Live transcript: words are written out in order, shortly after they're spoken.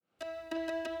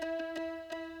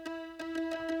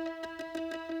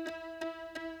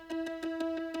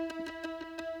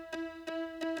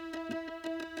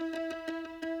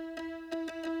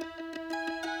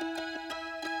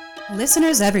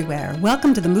Listeners everywhere,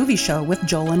 welcome to the Movie Show with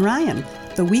Joel and Ryan,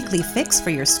 the weekly fix for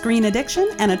your screen addiction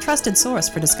and a trusted source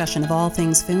for discussion of all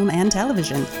things film and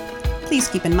television. Please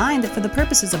keep in mind that for the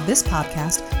purposes of this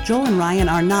podcast, Joel and Ryan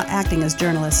are not acting as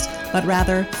journalists, but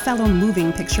rather fellow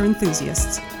moving picture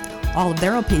enthusiasts. All of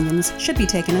their opinions should be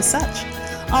taken as such.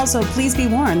 Also, please be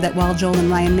warned that while Joel and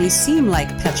Ryan may seem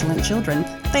like petulant children,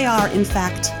 they are, in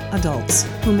fact, adults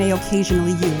who may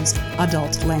occasionally use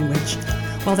adult language.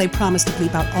 While they promise to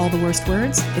bleep out all the worst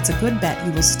words, it's a good bet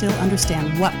you will still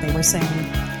understand what they were saying.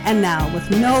 And now,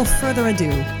 with no further ado,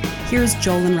 here's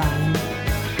Joel and Ryan.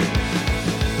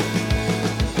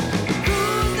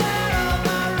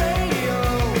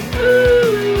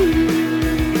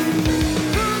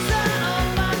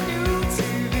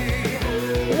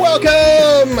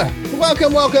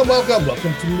 Welcome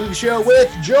to the Movie Show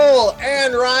with Joel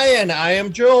and Ryan. I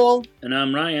am Joel. And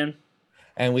I'm Ryan.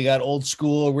 And we got old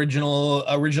school original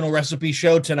recipe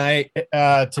show tonight.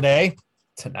 Apparently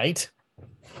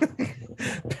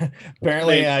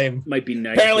might be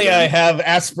nice. Apparently I have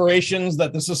aspirations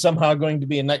that this is somehow going to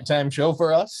be a nighttime show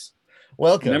for us.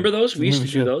 Welcome. Remember those? We used to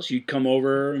do those. You'd come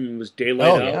over and it was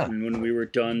daylight out, and when we were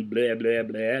done, blah, blah,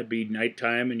 blah, it'd be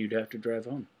nighttime and you'd have to drive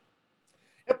home.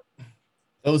 Yep.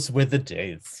 Those were the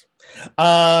days.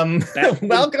 Back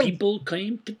when people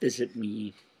came to visit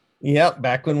me. Yep,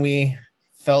 back when we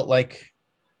felt like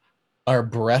our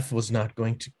breath was not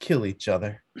going to kill each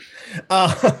other.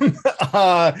 But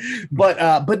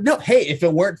no, hey, if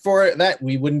it weren't for that,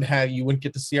 you wouldn't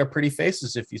get to see our pretty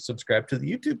faces if you subscribe to the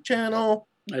YouTube channel.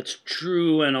 That's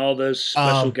true, and all those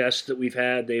special guests that we've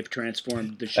had, they've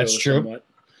transformed the show somewhat.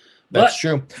 That's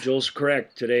true. Joel's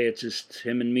correct. Today it's just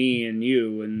him and me and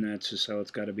you, and that's just how it's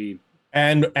got to be.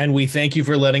 And we thank you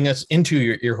for letting us into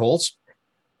your ear holes.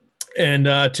 And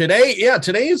today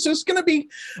is just going to be,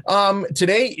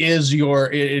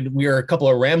 we are a couple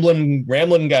of rambling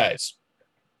guys.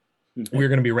 Mm-hmm. We're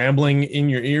going to be rambling in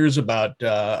your ears about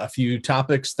a few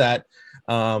topics that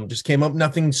just came up,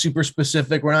 nothing super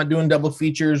specific. We're not doing double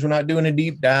features. We're not doing a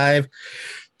deep dive.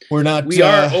 We're not. We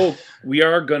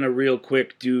are going to real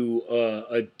quick do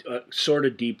a sort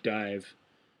of deep dive.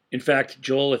 In fact,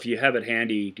 Joel, if you have it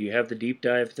handy, do you have the deep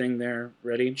dive thing there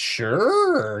ready?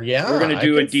 Sure, yeah. We're going to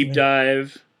do a deep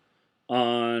dive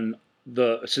on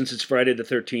since it's Friday the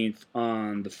 13th,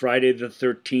 on the Friday the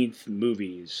 13th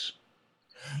movies.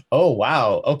 Oh,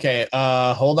 wow. Okay,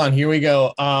 hold on. Here we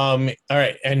go. All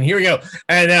right, and here we go.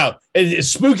 And now, it's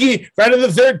spooky Friday the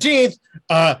 13th.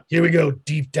 Here we go,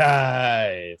 deep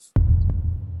dive.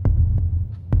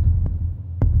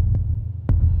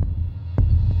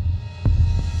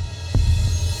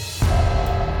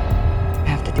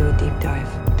 Do a deep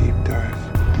dive. Deep dive.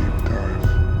 Deep dive.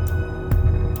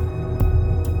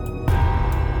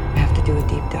 I have to do a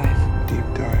deep dive. Deep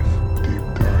dive. Deep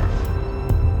dive.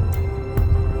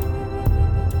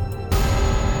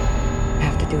 I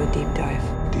have to do a deep dive.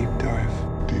 Deep dive.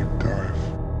 Deep dive.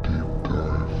 Deep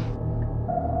dive.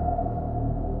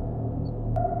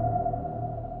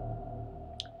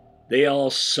 They all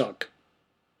suck.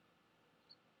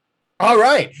 All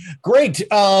right, great.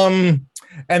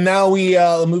 And now we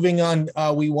moving on.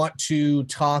 We want to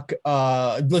talk.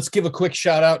 Let's give a quick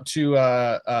shout out to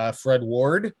Fred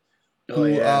Ward,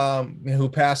 who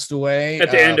passed away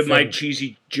at the end of my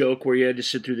cheesy joke where you had to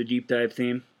sit through the deep dive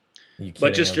theme.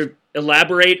 But just to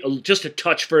elaborate just a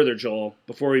touch further, Joel,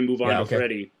 before we move on to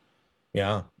Freddy.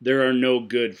 Yeah, there are no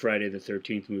good Friday the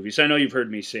 13th movies. I know you've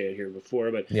heard me say it here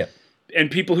before, but yeah. And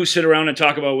people who sit around and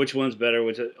talk about which one's better,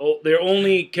 they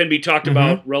only can be talked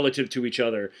about relative to each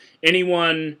other.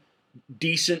 Anyone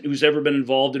decent who's ever been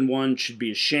involved in one should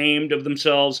be ashamed of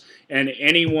themselves, and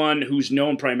anyone who's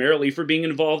known primarily for being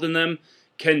involved in them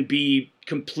can be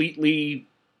completely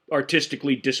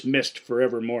artistically dismissed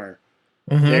forevermore.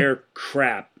 Mm-hmm. They're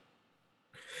crap.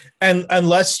 And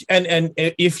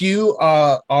if you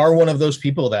are one of those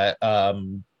people that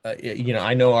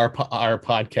I know our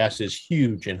podcast is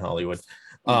huge in Hollywood,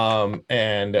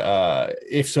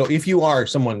 if you are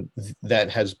someone that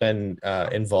has been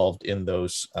involved in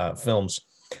those films,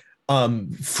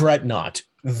 fret not.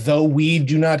 Though we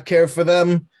do not care for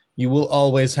them, you will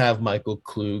always have Michael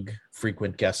Klug,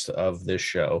 frequent guest of this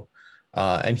show,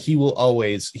 and he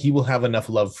will have enough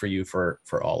love for you for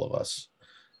all of us.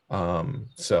 But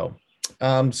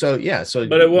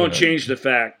it won't change the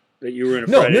fact that you were in a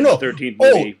Friday the 13th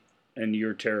movie and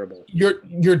you're terrible. You're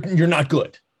not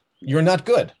good. You're not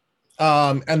good.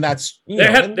 And that's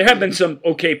there have been some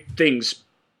okay things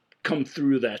come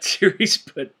through that series,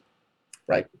 but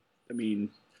right. I mean,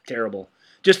 terrible.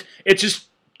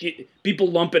 People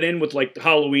lump it in with like the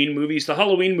Halloween movies. The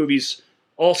Halloween movies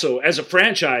also, as a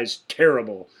franchise,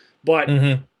 terrible. But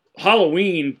Mhm.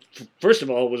 Halloween, first of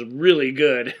all, was really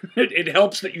good. It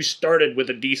helps that you started with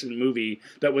a decent movie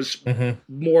that was Mhm.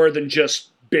 more than just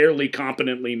barely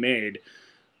competently made.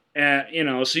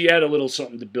 So you had a little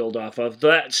something to build off of.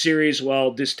 That series,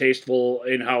 while distasteful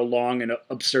in how long and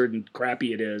absurd and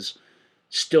crappy it is,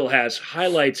 still has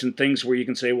highlights and things where you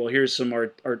can say, well, here's some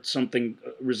art something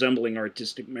resembling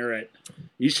artistic merit.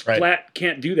 You Right. flat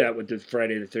can't do that with the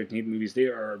Friday the 13th movies. They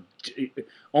are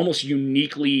almost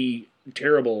uniquely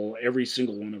terrible, every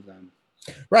single one of them.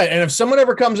 Right. And if someone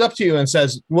ever comes up to you and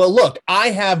says, well, look,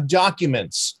 I have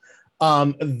documents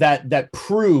that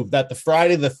prove that the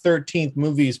Friday the 13th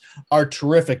movies are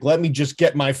terrific. Let me just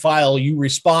get my file. You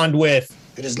respond with,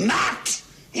 It is not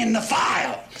in the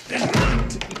file. It is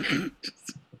not.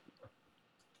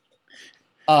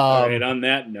 All right, on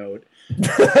that note.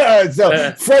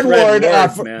 so Fred Ward,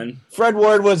 man. Fred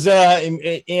Ward was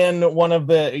in one of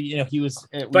the, he was.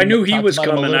 If I knew he was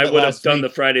coming, I would have done week. the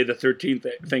Friday the 13th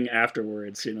thing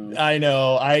afterwards. I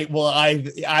know.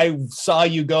 I saw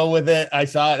you go with it. I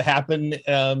saw it happen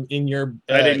in your.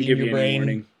 I didn't give your you brain. any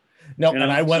warning. No, and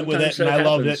I went with it, and I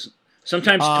loved it.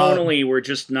 Sometimes tonally we're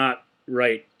just not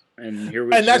right, and here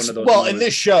was and that's one of those. Well, moments. in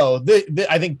this show,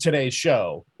 I think today's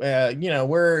show,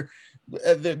 we're.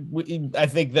 I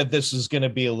think that this is going to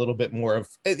be a little bit more of,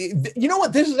 you know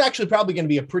what? This is actually probably going to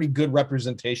be a pretty good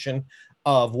representation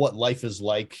of what life is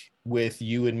like with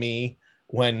you and me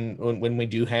when we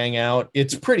do hang out.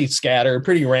 It's pretty scattered,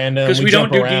 pretty random. Because we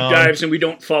don't do around. deep dives and we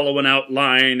don't follow an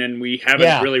outline and we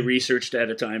haven't really researched at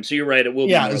a time. So you're right. It will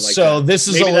be more like so that. This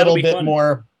is Maybe a little bit fun.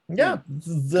 more. Yeah.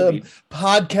 The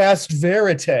podcast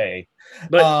verite.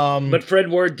 But Fred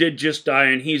Ward did just die,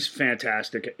 and he's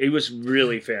fantastic. He was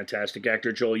really fantastic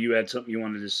actor. Joel, you had something you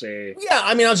wanted to say? Yeah,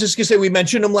 I mean, I was just gonna say we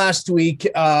mentioned him last week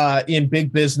in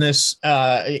Big Business.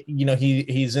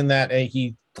 He's in that.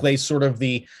 He plays sort of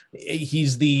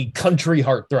he's the country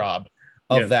heartthrob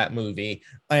of that movie,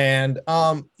 and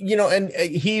and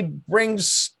he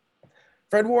brings.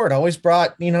 Fred Ward always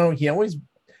brought. He always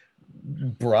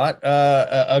brought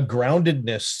a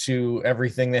groundedness to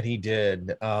everything that he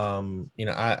did.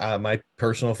 My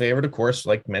personal favorite, of course,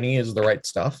 like many, is The Right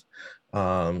Stuff.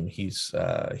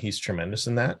 He's tremendous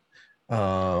in that.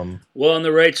 Well, and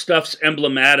The Right Stuff's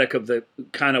emblematic of the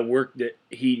kind of work that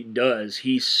he does.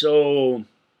 He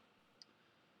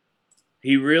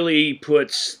really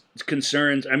puts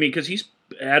concerns. I mean, because he's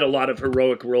had a lot of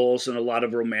heroic roles and a lot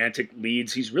of romantic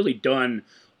leads. He's really done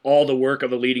all the work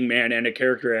of a leading man and a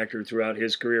character actor throughout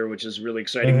his career, which is really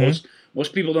exciting. Mm-hmm.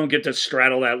 Most people don't get to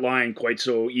straddle that line quite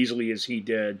so easily as he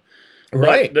did.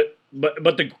 Right.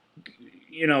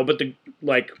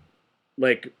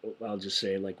 I'll just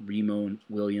say like Remo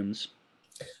Williams.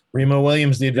 Remo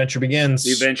Williams, The Adventure Begins.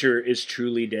 The Adventure is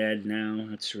truly dead now.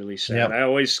 That's really sad. Yep. I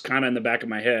always kind of in the back of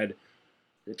my head,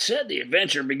 it said The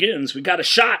Adventure Begins. We got a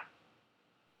shot.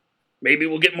 Maybe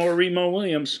we'll get more Remo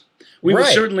Williams. We will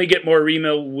certainly get more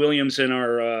Remo Williams in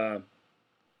our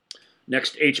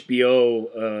next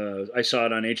HBO. I saw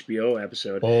it on HBO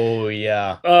episode. Oh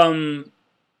yeah.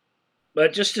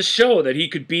 But just to show that he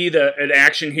could be an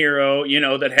action hero,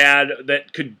 that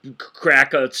could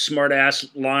crack a smart ass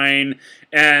line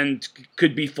and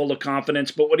could be full of confidence.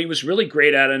 But what he was really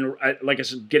great at, and like I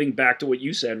said, getting back to what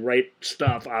you said, Right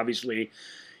Stuff, obviously,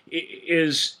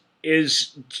 is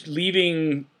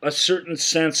leaving a certain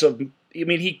sense of. I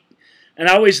mean, and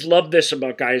I always love this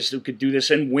about guys who could do this,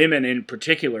 and women in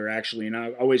particular, actually, and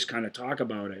I always kind of talk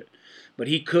about it. But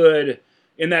he could,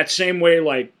 in that same way,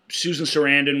 like Susan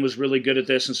Sarandon was really good at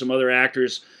this, and some other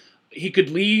actors, he could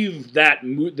leave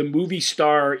the movie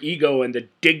star ego and the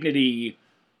dignity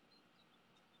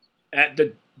at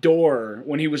the door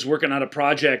when he was working on a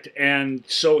project, and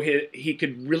so he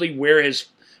could really wear his,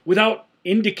 without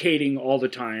indicating all the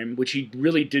time, which he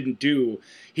really didn't do,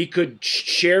 he could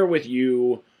share with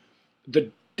you the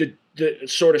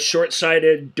sort of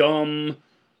short-sighted, dumb,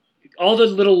 all the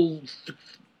little,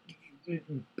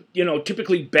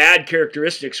 typically bad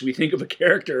characteristics we think of a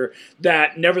character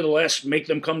that nevertheless make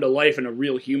them come to life in a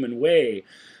real human way.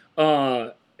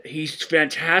 He's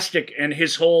fantastic, and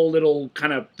his whole little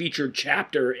kind of featured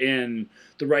chapter in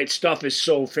The Right Stuff is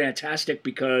so fantastic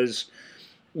because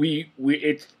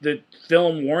the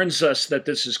film warns us that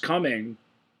this is coming,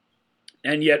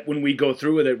 and yet when we go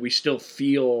through with it, we still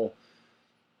feel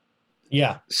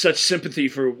such sympathy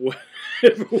for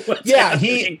what's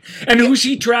happening. And who's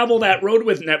he travel that road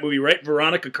with in that movie, right?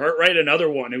 Veronica Cartwright, another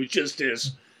one who just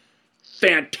is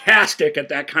fantastic at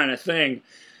that kind of thing.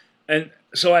 And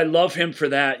so I love him for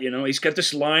that, He's got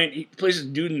this line, he plays a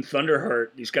dude in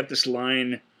Thunderheart. He's got this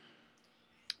line,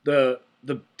 the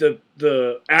the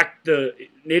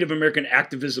Native American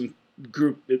activism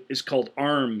group is called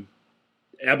ARM,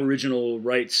 Aboriginal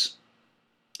Rights,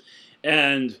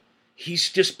 and he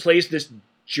just plays this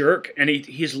jerk, and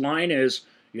his line is,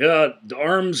 "Yeah, the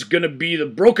arm's gonna be the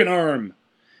broken arm,"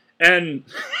 and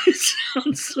it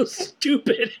sounds so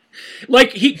stupid.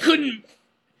 Like he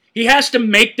has to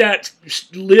make that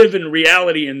live in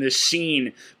reality in this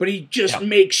scene, but he just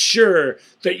makes sure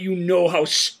that you know how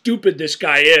stupid this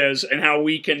guy is and how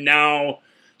we can now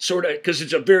sort of, because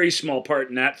it's a very small part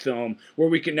in that film, where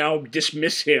we can now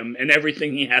dismiss him and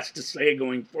everything he has to say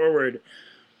going forward.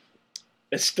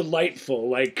 It's delightful.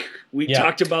 Like, we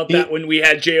talked about that when we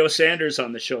had J.O. Sanders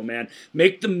on the show, man.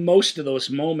 Make the most of those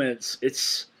moments.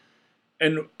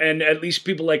 And at least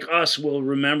people like us will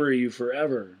remember you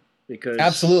forever. Because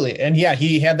absolutely. And yeah,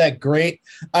 he had that great,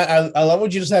 I love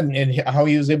what you just said, and how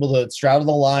he was able to straddle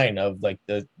the line of like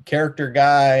the character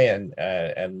guy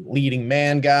and leading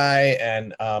man guy.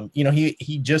 And,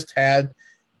 he just had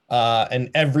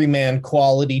an everyman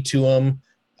quality to him.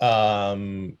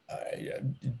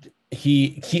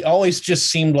 He always just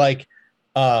seemed like,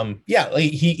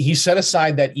 he set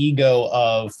aside that ego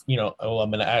of,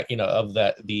 I'm gonna act, of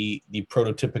that, the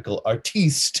prototypical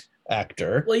artiste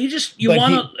actor. Well, you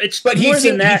want to. It's but more he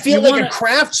than that. He felt like a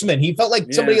craftsman. He felt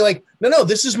like somebody like, no,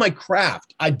 this is my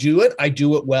craft. I do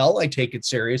it well. I take it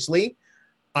seriously.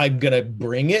 I'm gonna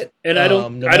bring it, and I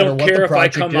don't care if I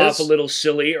come off a little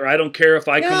silly, or I don't care if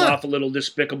I come off a little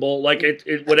despicable. Like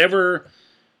whatever.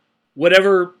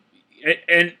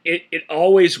 And it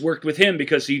always worked with him,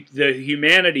 because the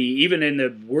humanity, even in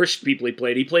the worst people he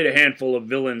played a handful of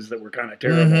villains that were kind of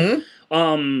terrible.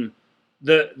 Mm-hmm.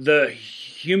 The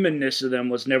humanness of them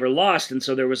was never lost, and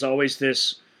so there was always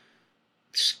this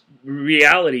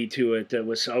reality to it that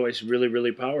was always really,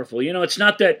 really powerful. It's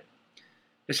not that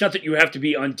you have to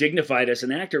be undignified as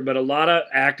an actor, but a lot of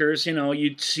actors,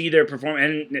 you'd see their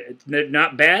performance, and they're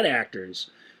not bad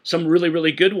actors. Some really,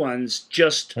 really good ones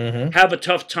just have a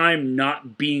tough time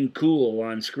not being cool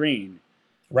on screen.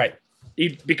 Right.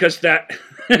 Because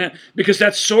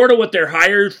that's sort of what they're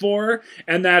hired for,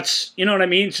 and that's, you know what I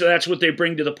mean? So that's what they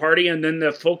bring to the party, and then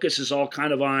the focus is all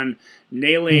kind of on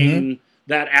nailing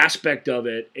that aspect of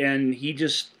it, and he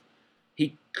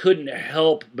couldn't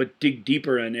help but dig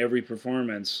deeper in every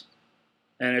performance,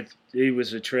 and he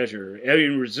was a treasure. I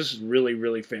mean, this is really,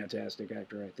 really fantastic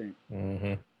actor, I think.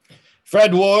 Mm-hmm.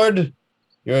 Fred Ward,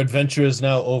 your adventure is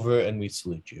now over, and we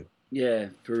salute you. Yeah,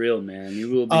 for real, man. You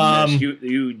will be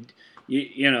missed.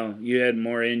 You had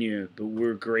more in you, but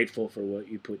we're grateful for what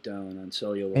you put down on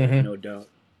Celluloid, no doubt.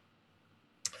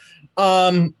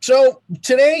 So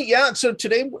today,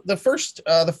 the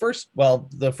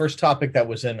first topic that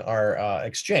was in our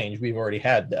exchange, we've already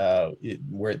had,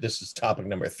 where this is topic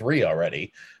number 3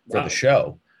 already for the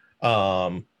show.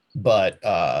 But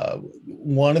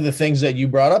one of the things that you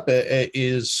brought up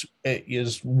is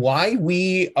why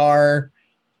we are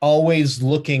always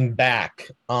looking back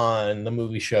on the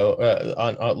movie show,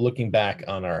 on looking back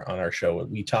on our show.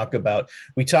 We talk about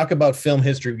film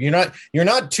history. You're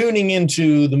not tuning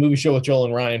into the movie show with Joel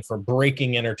and Ryan for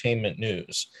breaking entertainment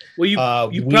news.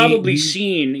 Well, you've probably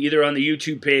seen either on the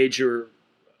YouTube page or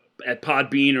at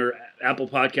Podbean or Apple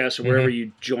Podcasts or wherever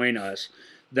you join us,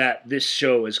 that this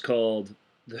show is called,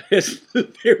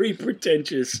 the very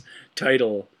pretentious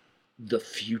title, The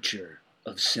Future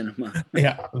of Cinema.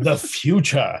 Yeah, the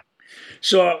future.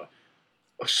 So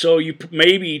you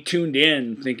maybe tuned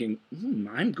in thinking,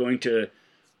 I'm going to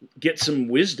get some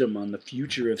wisdom on the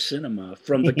future of cinema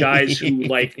from the guys who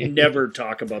never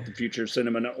talk about the future of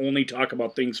cinema and only talk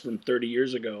about things from 30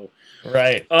 years ago.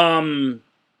 Right.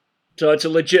 So it's a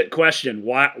legit question.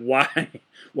 Why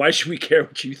should we care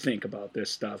what you think about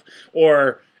this stuff?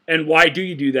 And why do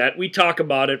you do that? We talk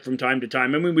about it from time to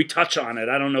time. I mean, we touch on it.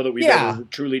 I don't know that we've ever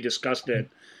truly discussed it.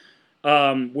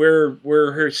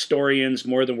 We're historians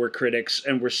more than we're critics,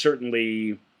 and we're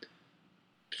certainly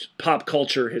pop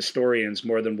culture historians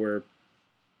more than we're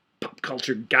pop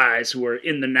culture guys who are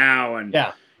in the now. And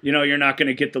you're not going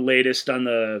to get the latest on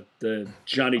the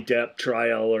Johnny Depp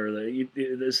trial or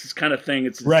this kind of thing.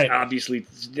 It's obviously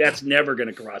that's never going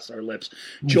to cross our lips.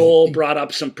 Joel brought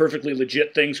up some perfectly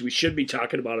legit things we should be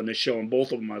talking about on this show, and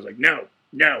both of them I was like, no,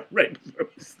 right.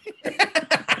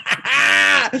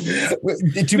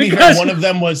 To be fair, one of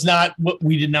them was not.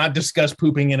 We did not discuss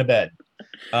pooping in a bed.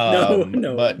 No,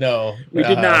 we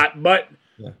did not. But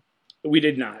we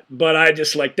did not. But I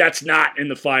just that's not in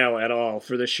the file at all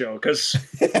for this show, because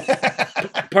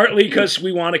partly because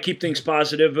we want to keep things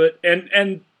positive, but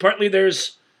and partly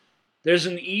there's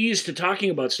an ease to talking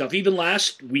about stuff. Even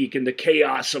last week in the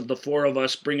chaos of the four of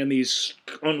us bringing these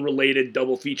unrelated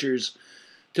double features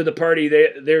to the party,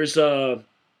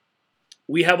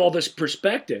 we have all this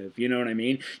perspective, you know what I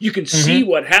mean? You can see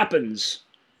what happens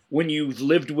when you've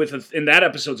lived with and that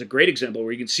episode's a great example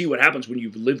where you can see what happens when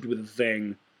you've lived with a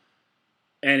thing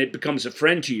and it becomes a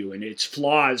friend to you and its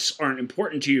flaws aren't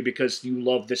important to you because you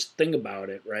love this thing about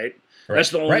it, right? That's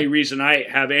the only reason I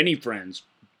have any friends,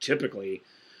 typically.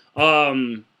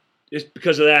 It's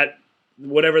because of that,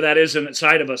 whatever that is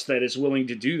inside of us that is willing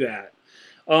to do that.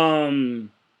 And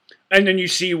then you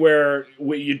see where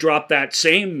you drop that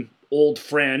same old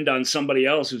friend on somebody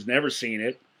else who's never seen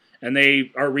it, and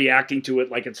they are reacting to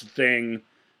it like it's a thing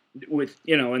with,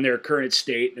 in their current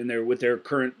state and with their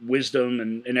current wisdom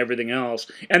and everything else.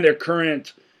 And their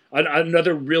current,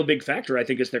 another real big factor, I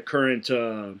think, is their current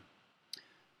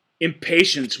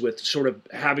impatience with sort of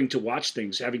having to watch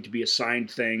things, having to be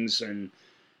assigned things. And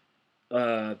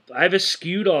I've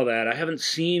eschewed all that. I haven't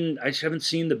seen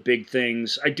the big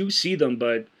things. I do see them,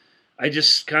 but I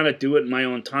just kind of do it in my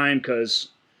own time because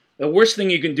the worst thing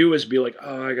you can do is be like,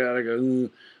 oh, I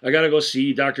gotta go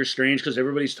see Doctor Strange because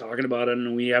everybody's talking about it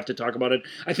and we have to talk about it.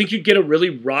 I think you'd get a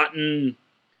really rotten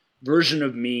version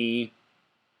of me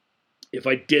if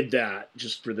I did that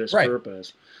just for this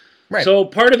purpose. Right. So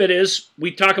part of it is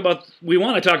we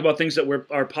want to talk about things that we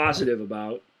are positive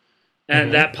about,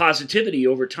 and that positivity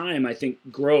over time I think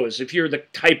grows. If you're the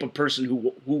type of person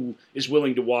who is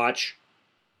willing to watch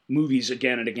movies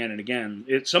again and again and again.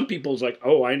 Some people's like,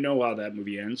 oh, I know how that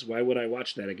movie ends. Why would I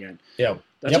watch that again? Yeah.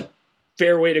 That's a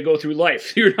fair way to go through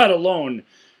life. You're not alone.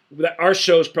 Our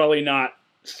show's probably not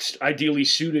ideally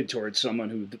suited towards someone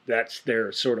who that's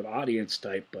their sort of audience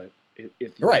type, but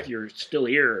if you're still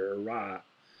here, rah.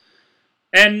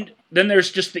 And then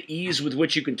there's just the ease with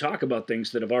which you can talk about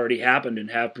things that have already happened and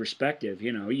have perspective.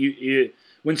 You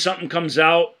when something comes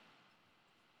out,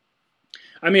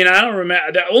 I mean, I don't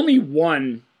remember, only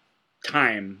one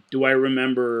time do I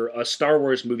remember a Star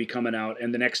Wars movie coming out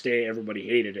and the next day everybody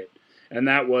hated it. And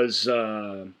that was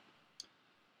Last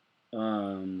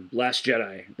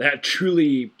Jedi. That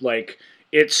truly,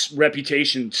 its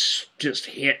reputation just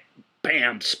hit,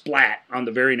 bam, splat on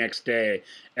the very next day.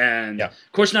 And, of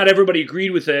course, not everybody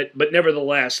agreed with it, but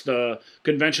nevertheless, the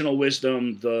conventional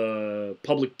wisdom, the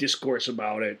public discourse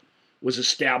about it was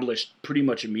established pretty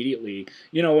much immediately.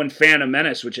 When Phantom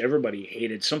Menace, which everybody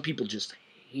hated, some people just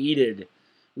hated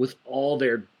with all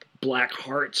their black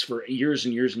hearts for years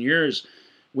and years and years.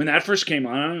 When that first came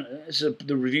on,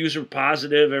 the reviews were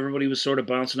positive. Everybody was sort of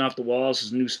bouncing off the walls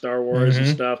as new Star Wars and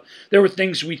stuff. There were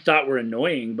things we thought were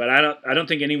annoying, but I don't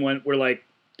think anyone were like,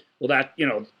 well, that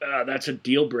that's a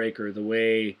deal breaker. The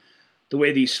way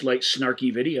these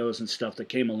snarky videos and stuff that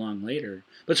came along later.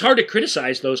 But it's hard to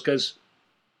criticize those because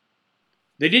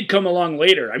they did come along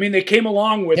later. I mean, they came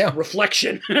along with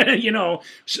reflection,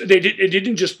 So it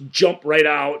didn't just jump right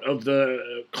out of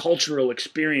the cultural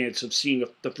experience of seeing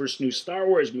the first new Star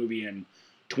Wars movie in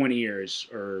 20 years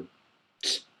or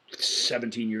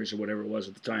 17 years or whatever it was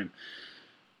at the time,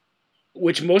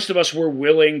 which most of us were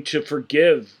willing to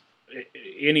forgive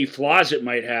any flaws it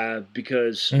might have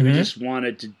because we just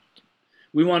wanted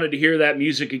to hear that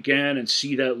music again and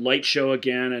see that light show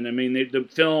again. And I mean, the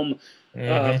film...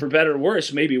 for better or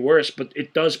worse, maybe worse, but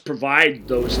it does provide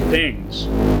those things.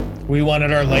 We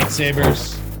wanted our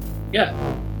lightsabers. Yeah.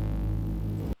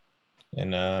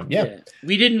 And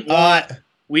we didn't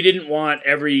want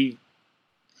everything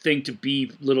to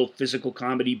be little physical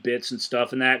comedy bits and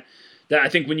stuff, and that I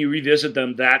think when you revisit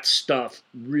them, that stuff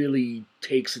really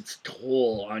takes its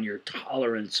toll on your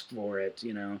tolerance for it.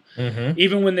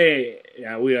 Even when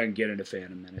we don't get into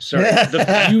Phantom Menace. Sorry,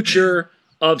 the future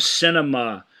of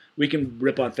cinema. We can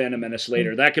rip on Phantom Menace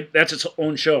later. That's its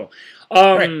own show.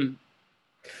 But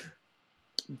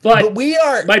we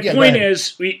are. My point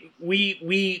is,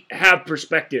 we have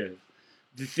perspective.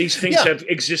 These things have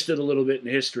existed a little bit in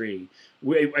history.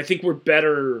 I think we're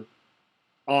better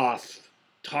off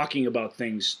talking about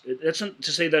things. That's not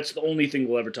to say that's the only thing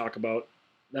we'll ever talk about.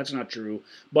 That's not true.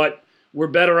 But we're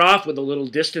better off with a little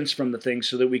distance from the thing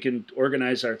so that we can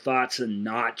organize our thoughts and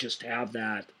not just have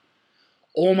that.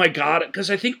 Oh my God, because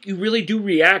I think you really do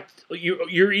react.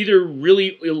 You're either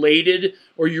really elated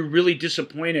or you're really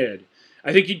disappointed.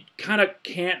 I think you kind of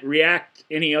can't react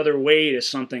any other way to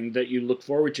something that you look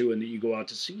forward to and that you go out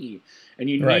to see. And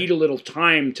you need a little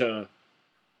time to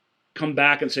come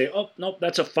back and say, oh, nope,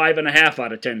 that's a 5.5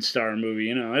 out of 10 star movie.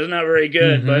 It's not very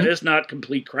good, but it's not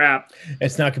complete crap.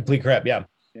 It's not complete crap, yeah.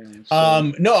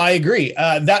 So. No, I agree.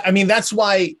 That's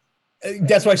why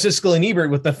Siskel and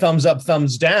Ebert with the thumbs up,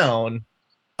 thumbs down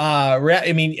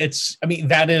I mean,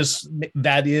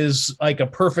 that is like a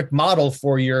perfect model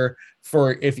for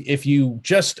if you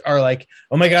just are like,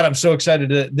 oh my God, I'm so excited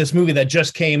to this movie that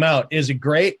just came out. Is it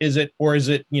great? Is it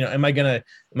am I gonna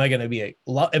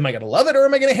love it, or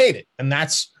am I gonna hate it? And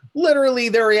that's literally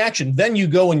their reaction. Then you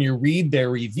go and you read their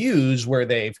reviews where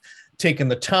they've taken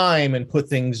the time and put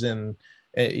things in,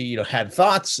 had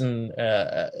thoughts and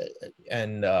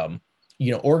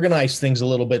organize things a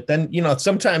little bit. Then,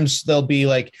 sometimes there'll be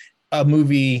like a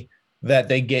movie that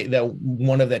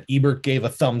that Ebert gave a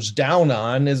thumbs down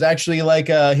on is actually like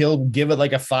he'll give it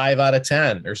like a 5 out of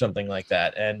 10 or something like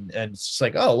that. And it's just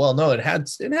like, oh, well, no, it had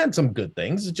some good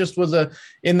things. It just was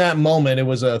in that moment, it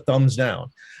was a thumbs down.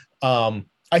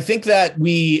 I think that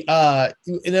we,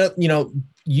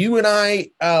 you and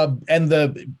I, and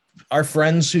our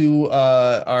friends who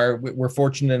we're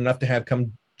fortunate enough to have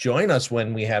come join us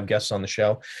when we have guests on the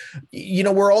show.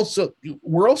 We're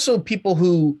also people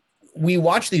who we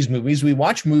watch these movies. We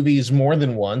watch movies more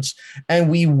than once, and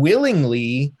we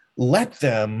willingly let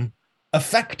them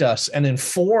affect us and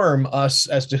inform us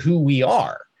as to who we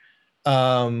are. We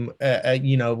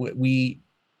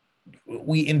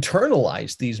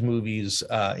internalize these movies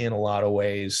in a lot of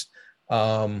ways.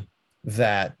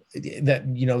 That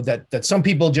some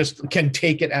people just can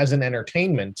take it as an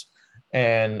entertainment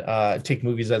and take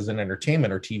movies as an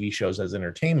entertainment or TV shows as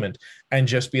entertainment and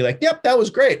just be like, yep, that was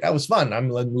great. That was fun. I'm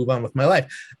going to move on with my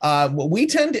life. We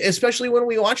tend to, especially when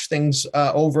we watch things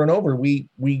over and over, we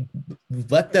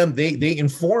let them, they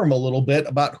inform a little bit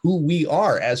about who we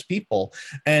are as people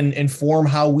and inform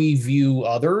how we view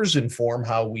others, inform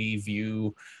how we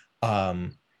view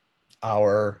our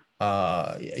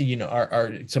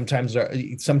sometimes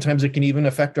it can even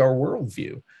affect our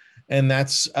worldview. And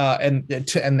that's to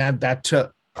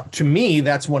me,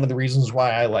 that's one of the reasons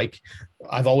why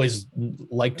I've always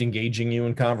liked engaging you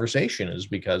in conversation, is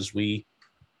because we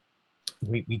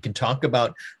can talk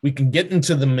about, we can get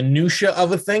into the minutia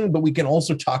of a thing, but we can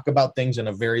also talk about things in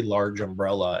a very large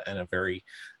umbrella and a very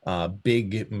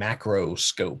big macro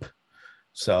scope.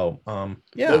 So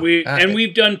yeah, but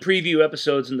we've done preview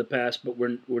episodes in the past, but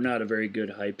we're not a very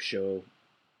good hype show,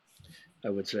 I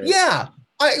would say. Yeah.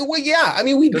 I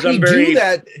mean, we do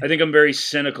that. I think I'm very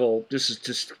cynical. This is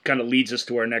just kind of leads us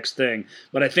to our next thing.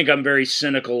 But I think I'm very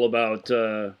cynical about.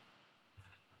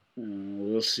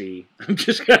 We'll see. I'm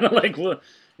just kind of like, well,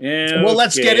 yeah. Well,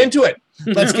 let's get into it.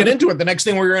 Let's get into it. The next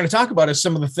thing we're going to talk about is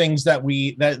some of the things that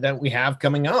we have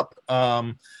coming up.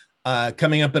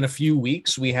 Coming up in a few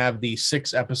weeks, we have the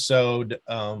 6-episode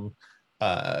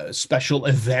special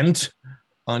event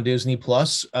on Disney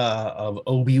Plus of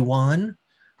Obi-Wan.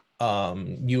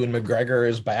 Ewan McGregor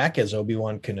is back as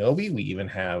Obi-Wan Kenobi. We even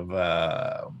have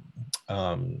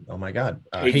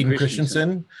Hayden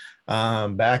Christensen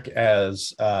back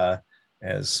as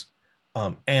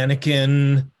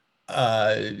Anakin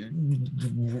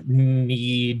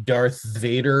Darth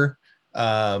Vader,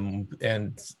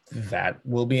 and that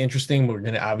will be interesting.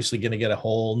 We're obviously going to get a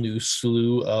whole new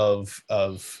slew of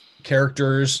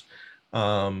characters,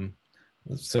 some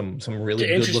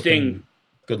really interesting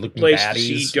good looking place baddies.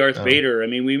 To see Darth Vader. I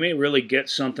mean, we may really get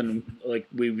something like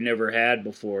we've never had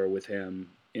before with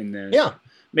him in this. Yeah,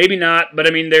 maybe not, but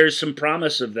I mean, there's some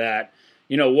promise of that.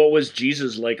 What was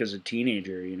Jesus like as a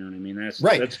teenager? You know what I mean? That's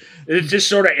right. It just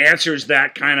sort of answers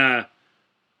that kind of.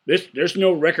 There's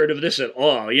no record of this at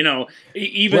all.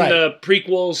 Even right. The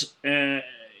prequels,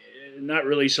 not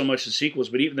really so much the sequels,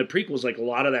 but even the prequels, like a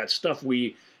lot of that stuff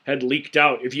we had leaked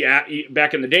out.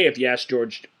 Back in the day, if you asked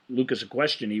George Lucas a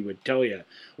question, he would tell you,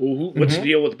 well, what's the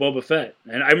deal with Boba Fett?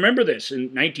 And I remember this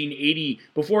in 1980,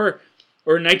 or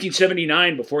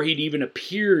 1979, before he'd even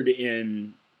appeared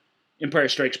in Empire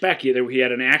Strikes Back. He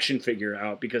had an action figure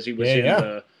out because he was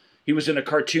he was in a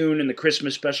cartoon in the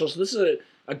Christmas special. So this is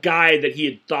a guy that he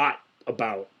had thought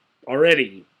about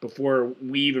already before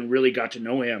we even really got to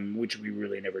know him, which we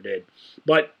really never did.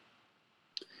 But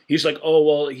he's like, oh,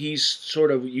 well, he's sort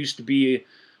of used to be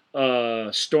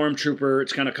stormtrooper.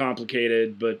 It's kind of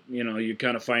complicated, but you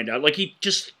kind of find out. Like, he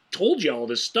just told you all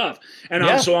this stuff,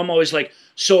 and so I'm always like,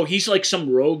 so he's like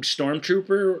some rogue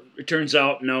stormtrooper. It turns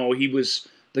out, no, he was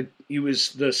a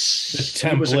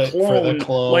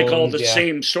clone, like all the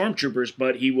same stormtroopers,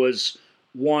 but he was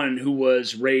one who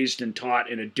was raised and taught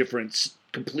in a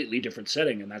completely different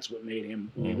setting, and that's what made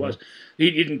him who he was.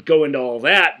 He didn't go into all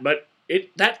that, but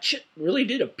that shit really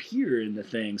did appear in the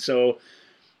thing. So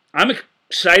I'm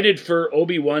excited for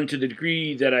Obi-Wan to the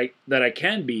degree that I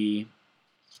can be,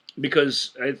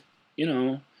 because I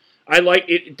like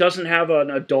it. It doesn't have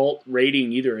an adult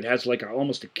rating either. It has like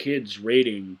almost a kid's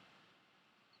rating,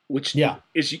 which Yeah.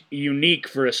 is unique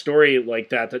for a story like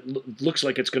that looks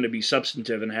like it's going to be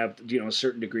substantive and have a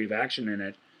certain degree of action in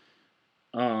it.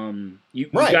 You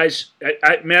guys,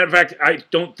 matter of fact, I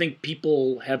don't think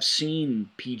people have seen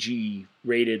PG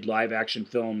rated live action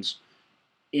films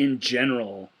in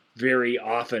general very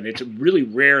often. It's really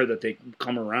rare that they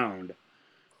come around.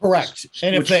 Correct.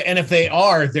 And if they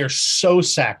are, they're so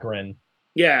saccharine.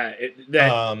 Yeah,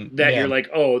 Yeah. you're like,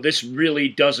 oh, this really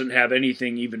doesn't have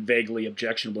anything even vaguely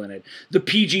objectionable in it. The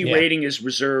PG rating is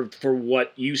reserved for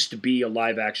what used to be a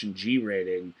live action G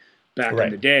rating back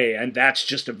in the day, and that's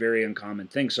just a very uncommon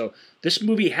thing. So this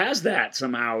movie has that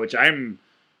somehow, which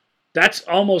that's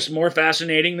almost more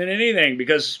fascinating than anything,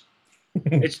 because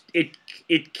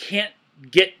it can't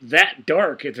get that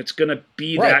dark if it's going to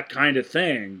be that kind of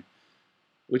thing,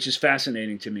 which is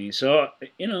fascinating to me. So,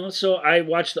 so I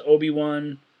watched the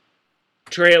Obi-Wan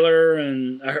trailer,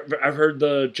 and I've heard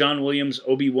the John Williams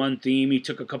Obi-Wan theme. He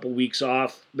took a couple weeks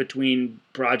off between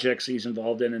projects he's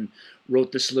involved in and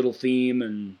wrote this little theme,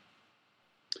 and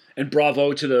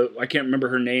bravo to I can't remember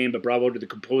her name, but bravo to the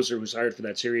composer who's hired for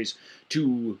that series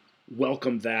to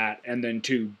welcome that and then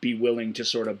to be willing to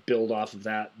sort of build off of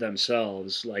that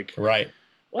themselves. Like, well,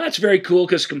 that's very cool,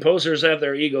 because composers have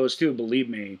their egos too, believe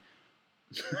me.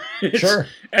 Sure.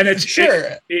 And it's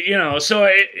sure, so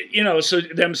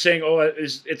them saying, oh,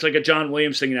 it's like a John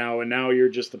Williams thing now, and now you're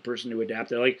just the person who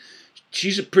adapted. Like,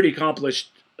 she's a pretty accomplished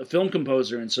film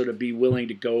composer, and so to be willing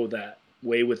to go that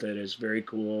way with it is very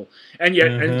cool. And yet,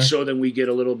 and so then we get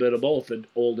a little bit of both, the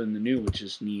old and the new, which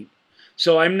is neat.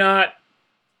 So I'm not,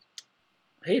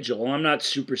 hey Joel, I'm not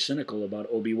super cynical about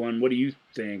Obi-Wan. What do you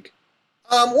think?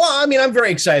 Well, I mean, I'm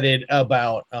very excited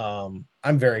about.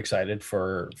 I'm very excited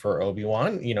for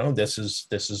Obi-Wan. This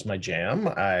is my jam.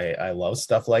 I love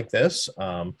stuff like this.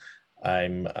 I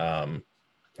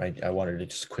wanted to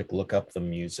just quick look up the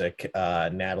music.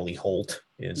 Natalie Holt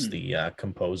is the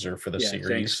composer for the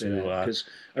series. Because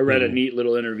I read a neat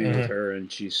little interview with her,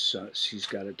 and she's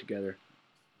got it together.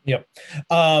 Yep.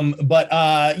 But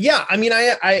I mean,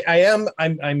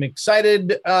 I'm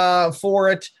excited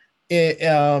for it.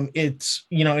 It's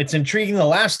it's intriguing. The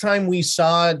last time we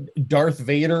saw Darth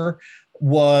Vader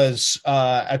was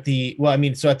at the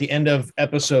end of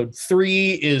episode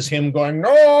 3 is him going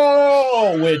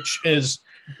no, which is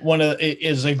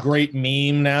is a great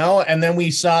meme now. And then we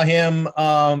saw him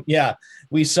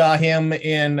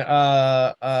in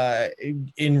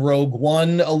Rogue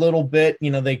One a little bit.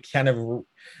 They kind of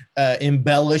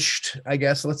embellished, I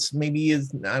guess. I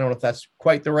don't know if that's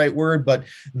quite the right word, but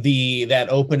that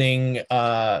opening.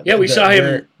 We saw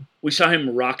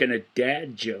him rocking a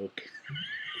dad joke.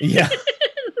 Yeah.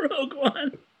 Rogue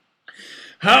One.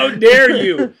 How dare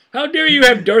you? How dare you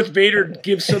have Darth Vader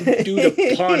give some dude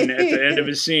a pun at the end of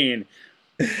a scene?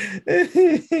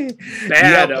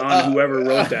 Bad on whoever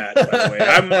wrote that, by the way.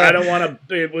 I don't want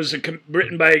to. It was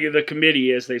written by the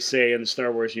committee, as they say in the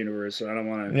Star Wars universe, so I don't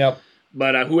want to. Yep.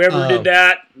 But whoever did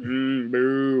that,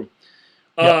 boo.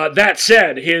 That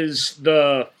said,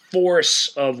 the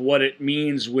force of what it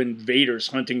means when Vader's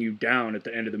hunting you down at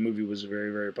the end of the movie was very,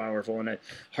 very powerful, and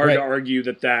hard to argue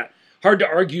that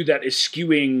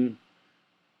eschewing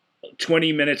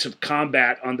 20 minutes of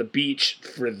combat on the beach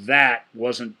for that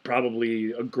wasn't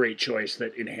probably a great choice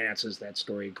that enhances that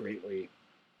story greatly.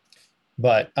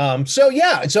 But so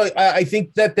I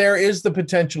think that there is the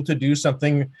potential to do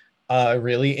something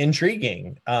really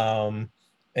intriguing. The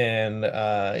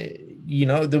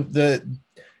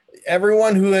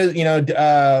everyone who is,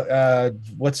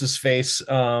 what's his face?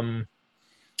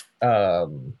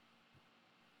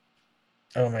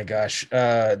 Oh my gosh,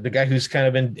 the guy who's kind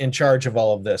of in charge of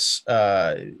all of this.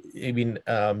 Was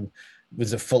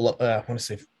a full. I want to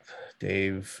say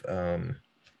Dave. With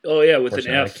an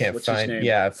F. I can't What's find. His name?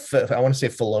 Yeah, I want to say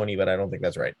Filoni, but I don't think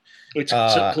that's right. It's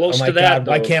close to that. God,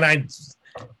 why can't I?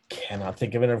 Cannot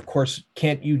think of it. Of course,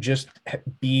 can't you just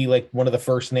be like one of the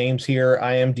first names here?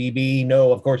 IMDb?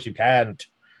 No, of course you can't.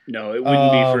 No, it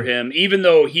wouldn't be for him. Even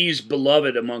though he's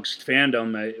beloved amongst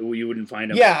fandom, you wouldn't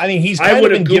find him. Yeah, I mean, he's kind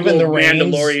of been given the reins.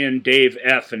 Mandalorian Dave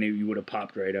F, and you would have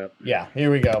popped right up. Yeah,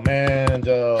 here we go.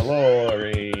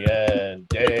 Mandalorian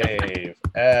Dave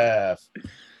F.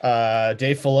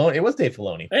 Dave Filoni. It was Dave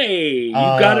Filoni. Hey, you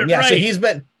got it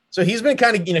right. So he's been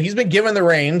kind of, he's been given the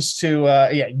reins to.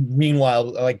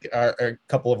 Meanwhile, like a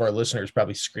couple of our listeners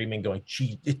probably screaming, going,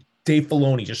 "Gee, Dave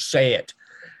Filoni, just say it."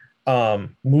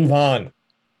 Move on.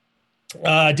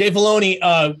 Dave Filoni,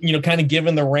 kind of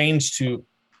given the reins to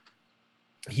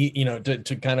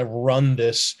to kind of run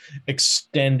this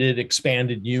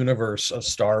expanded universe of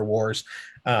Star Wars,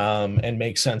 and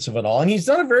make sense of it all. And he's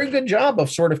done a very good job of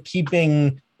sort of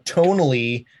keeping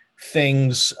tonally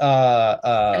things.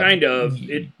 Kind of.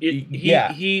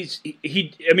 Yeah.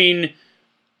 I mean,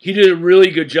 he did a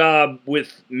really good job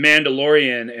with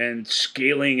Mandalorian and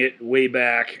scaling it way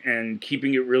back and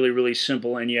keeping it really, really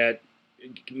simple, and yet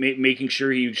making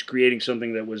sure he was creating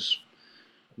something that was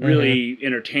really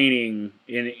entertaining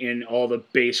in all the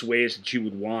base ways that you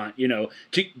would want, you know,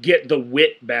 to get the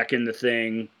wit back in the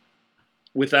thing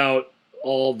without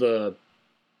all the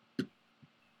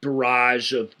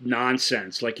barrage of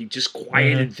nonsense. Like, he just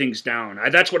quieted things down.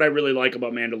 That's what I really like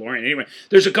about Mandalorian. Anyway,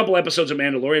 there's a couple episodes of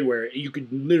Mandalorian where you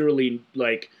could literally,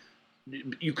 like,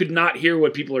 you could not hear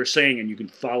what people are saying and you can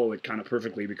follow it kind of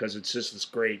perfectly because it's just this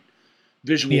great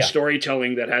visual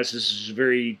storytelling that has this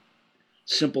very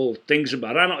simple things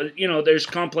about it. I don't, you know, there's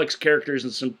complex characters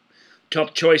and some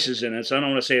tough choices in it, so I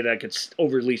don't want to say that gets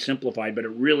overly simplified, but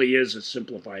it really is a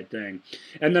simplified thing.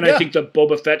 And then I think the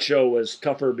Boba Fett show was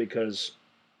tougher because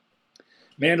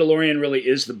Mandalorian really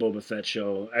is the Boba Fett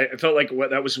show. I felt like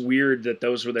that was weird that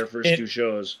those were their first two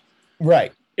shows.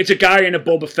 Right. It's a guy in a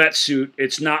Boba Fett suit.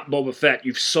 It's not Boba Fett.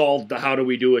 You've solved the how do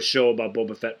we do a show about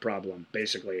Boba Fett problem,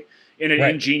 basically, in an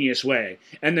ingenious way.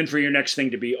 And then for your next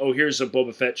thing to be, oh, here's a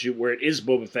Boba Fett suit where it is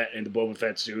Boba Fett in the Boba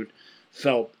Fett suit,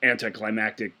 felt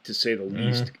anticlimactic, to say the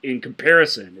least. In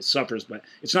comparison, it suffers by...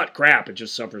 It's not crap, it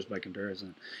just suffers by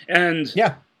comparison. And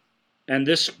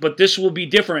this will be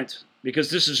different,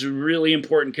 because this is a really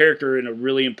important character in a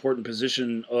really important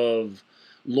position of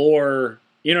lore.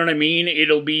 You know what I mean?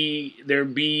 It's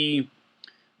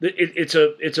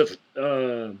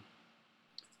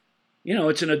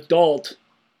an adult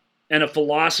and a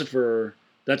philosopher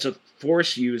that's a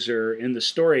Force user in the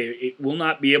story. It will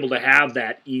not be able to have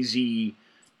that easy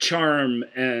charm,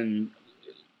 and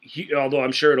although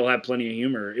I'm sure it'll have plenty of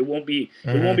humor, it won't be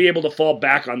able to fall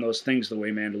back on those things the way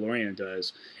Mandalorian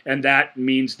does. And that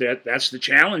means that's the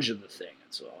challenge of the thing.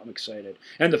 And so I'm excited.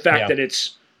 And the fact that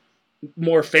it's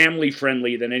more family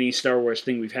friendly than any Star Wars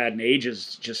thing we've had in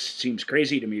ages just seems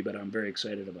crazy to me, but I'm very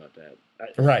excited about that.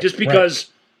 Just because,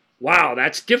 wow,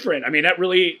 that's different. I mean,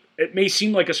 it may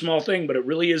seem like a small thing, but it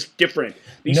really is different.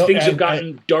 These things have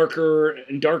gotten darker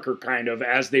and darker kind of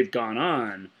as they've gone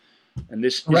on. And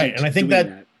this right. And I think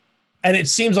that, and it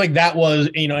seems like that was,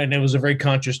 and it was a very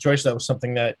conscious choice. That was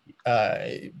something that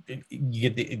that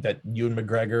Ewan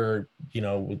McGregor,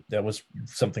 that was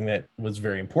something that was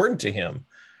very important to him,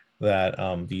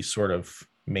 that these sort of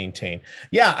maintain.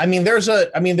 Yeah, I mean, there's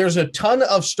a ton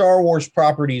of Star Wars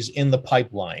properties in the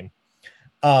pipeline.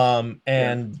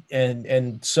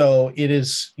 And so it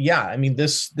is, I mean,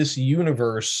 this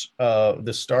universe,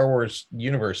 the Star Wars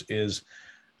universe is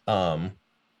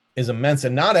immense,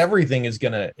 and not everything is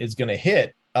gonna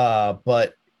hit,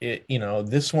 but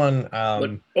this one, but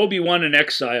Obi-Wan in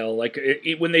Exile, like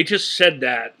when they just said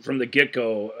that from the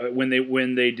get-go, when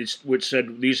they just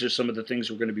said these are some of the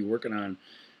things we're going to be working on,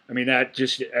 I mean, that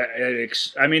just,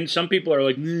 I mean, some people are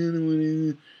like,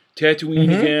 Tatooine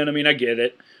again. I mean, I get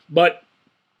it, but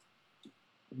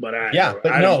I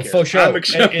don't care. For sure. I'm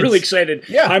really excited.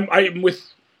 Yeah, I'm with,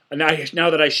 now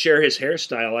that I share his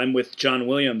hairstyle, I'm with John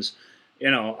Williams.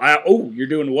 You're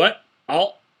doing what?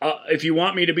 If you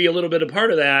want me to be a little bit a part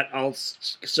of that, I'll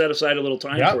set aside a little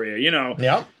time for you.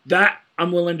 That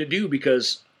I'm willing to do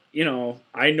because,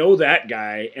 I know that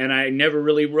guy and I never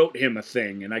really wrote him a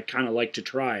thing, and I kind of like to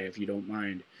try, if you don't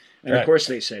mind. And of course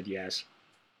they said yes.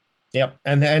 Yep.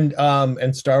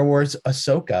 And Star Wars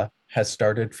Ahsoka has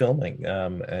started filming.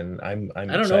 And I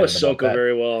don't know Ahsoka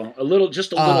very well. A little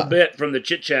bit from the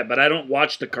chit chat, but I don't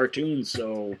watch the cartoons.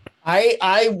 So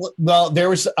there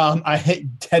was, I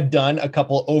had done a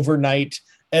couple overnight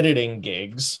editing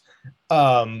gigs,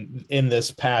 during, at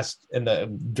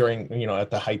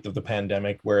the height of the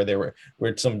pandemic, where there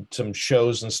were some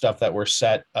shows and stuff that were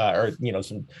set,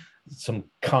 some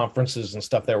conferences and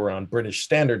stuff that were on British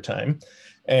Standard Time.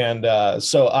 And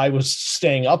so I was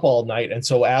staying up all night. And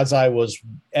so as I was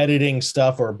editing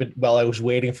stuff, while I was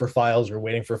waiting for files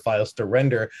to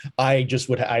render, I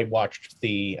watched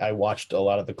a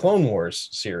lot of the Clone Wars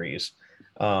series.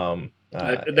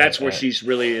 That's where she's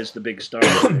really is the big star.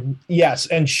 Yes.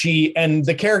 And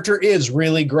the character is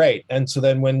really great. And so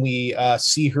then when we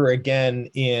see her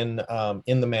again in The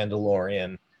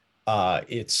Mandalorian,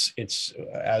 it's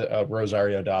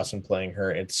Rosario Dawson playing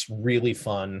her. It's really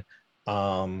fun.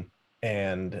 And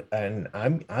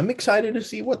I'm excited to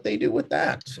see what they do with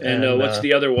that. And what's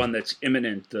the other one that's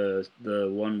imminent? The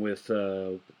one with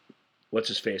what's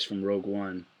his face from Rogue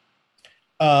One?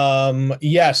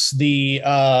 Yes, the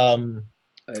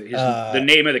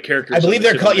name of the character. I believe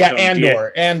they're called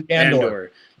Andor.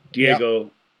 Andor.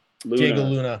 Diego Luna. Diego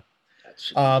Luna.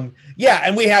 Yeah,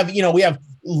 and we have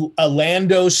a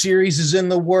Lando series is in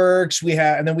the works. We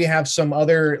have some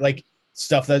other like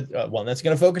stuff that one that's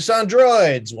going to focus on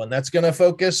droids, one that's going to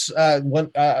focus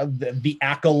the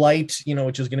Acolyte,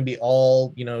 which is going to be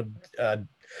all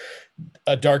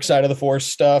a Dark Side of the Force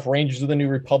stuff, Rangers of the New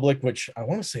Republic, which I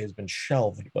want to say has been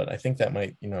shelved, but I think that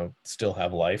might still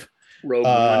have life. Rogue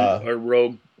One or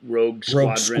Rogue Squadron.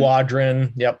 Rogue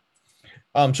Squadron. Yep.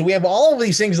 So we have all of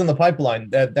these things in the pipeline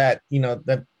that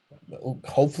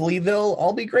hopefully they'll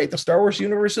all be great. The Star Wars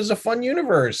universe is a fun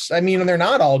universe. I mean, they're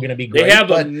not all going to be great. They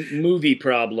have a movie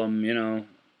problem,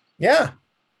 Yeah.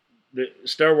 The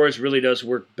Star Wars really does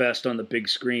work best on the big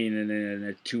screen and in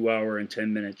a 2-hour and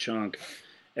 10-minute chunk,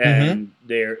 and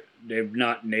they've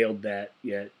not nailed that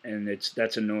yet, and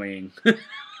that's annoying.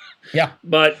 Yeah.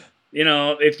 But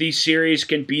if these series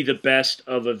can be the best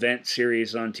of event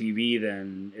series on TV,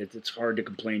 then it's hard to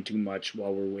complain too much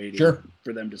while we're waiting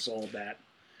for them to solve that.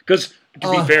 Because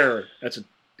to be fair, that's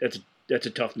a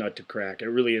tough nut to crack. It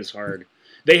really is hard.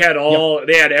 They had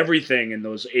they had everything in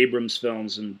those Abrams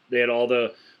films, and they had all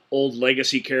the old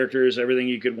legacy characters, everything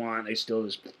you could want. They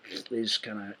just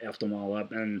kind of effed them all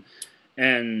up. And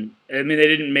I mean, they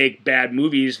didn't make bad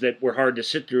movies that were hard to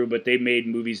sit through, but they made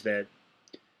movies that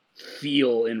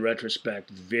feel in retrospect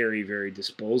very, very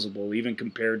disposable, even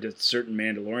compared to certain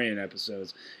Mandalorian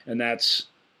episodes. And that's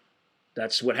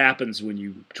what happens when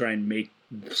you try and make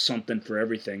something for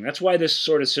everything. That's why this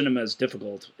sort of cinema is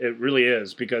difficult. It really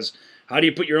is, because how do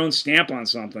you put your own stamp on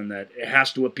something that it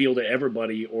has to appeal to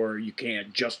everybody, or you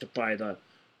can't justify the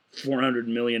 $400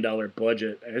 million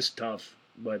budget? It's tough,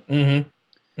 but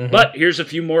but here's a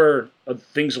few more of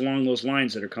things along those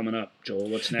lines that are coming up. Joel,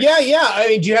 what's next? Yeah. I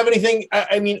mean, do you have anything?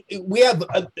 I mean, we have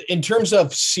in terms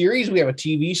of series, we have a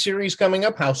TV series coming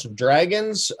up, House of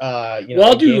Dragons.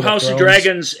 I'll do House of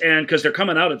Dragons, and because they're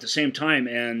coming out at the same time,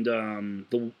 and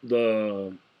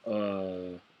the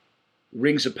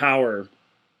Rings of Power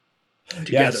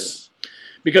together. Yes.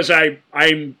 Because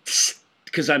I'm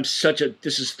such a.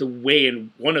 This is the way, and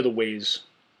one of the ways.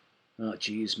 Oh,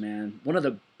 geez, man. One of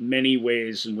the many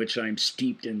ways in which I'm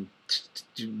steeped in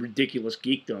ridiculous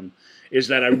geekdom is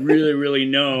that I really, really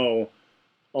know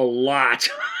a lot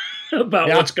about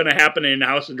what's going to happen in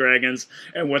House of Dragons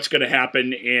and what's going to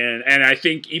happen and I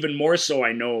think even more so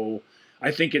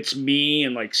I think it's me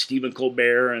and like Stephen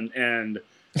Colbert and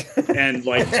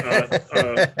like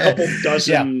a couple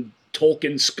dozen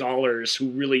Tolkien scholars who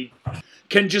really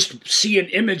can just see an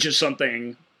image of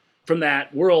something from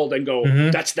that world and go,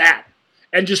 that's that.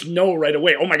 And just know right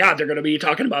away, oh my God, they're going to be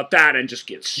talking about that, and just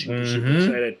get super, super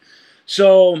excited.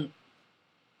 So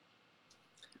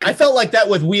I felt like that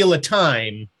with Wheel of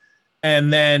Time,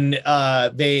 and then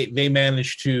they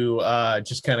managed to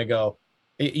just kind of go,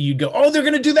 you go, oh, they're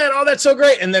going to do that. Oh, that's so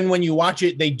great. And then when you watch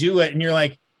it, they do it, and you're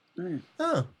like,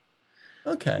 oh,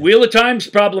 okay. Wheel of Time's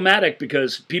problematic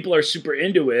because people are super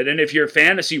into it, and if you're a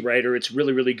fantasy writer, it's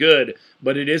really, really good,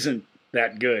 but it isn't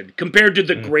that good. Compared to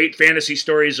the great fantasy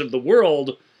stories of the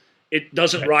world, it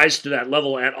doesn't rise to that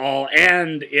level at all,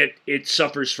 and it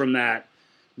suffers from that.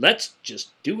 Let's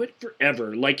just do it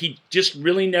forever. Like he just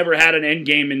really never had an end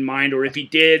game in mind, or if he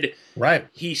did,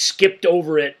 he skipped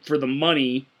over it for the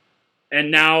money, and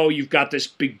now you've got this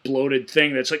big bloated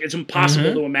thing that's like it's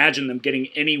impossible to imagine them getting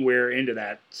anywhere into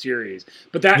that series.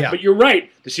 But you're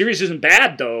right. The series isn't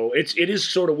bad though. It is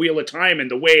sort of Wheel of Time in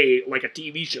the way like a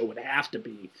TV show would have to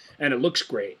be, and it looks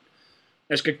great.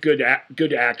 It's got good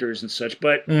actors and such.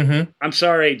 But I'm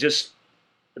sorry, that's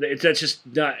just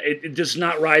not. It does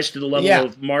not rise to the level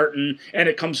of Martin, and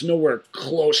it comes nowhere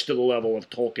close to the level of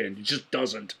Tolkien. It just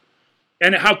doesn't.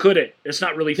 And how could it? It's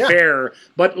not really fair.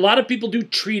 But a lot of people do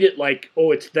treat it like, oh,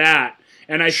 it's that.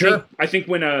 And I think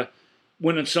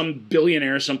when some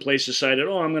billionaire someplace decided,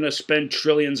 oh, I'm going to spend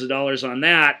trillions of dollars on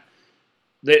that,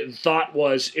 the thought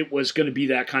was it was going to be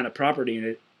that kind of property.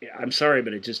 And I'm sorry,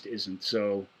 but it just isn't.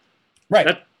 So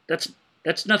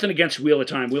that's nothing against Wheel of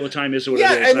Time. Wheel of Time is what it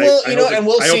is. And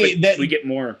we'll see that we get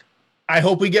more. I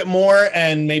hope we get more,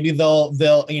 and maybe they'll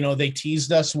they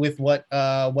teased us with what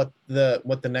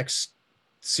the next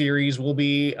series will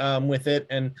be with it,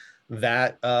 and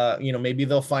that maybe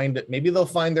they'll find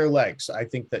their legs. I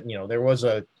think that there was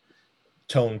a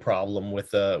tone problem with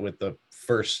the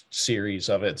first series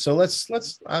of it, so let's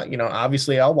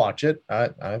obviously I'll watch it.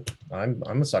 I'm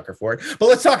a sucker for it, but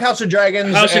let's talk House of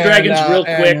Dragons real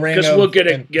quick, because we'll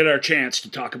get our chance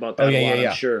to talk about that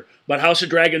I'm sure. But House of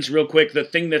Dragons real quick, the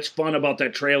thing that's fun about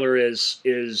that trailer is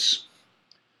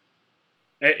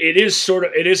it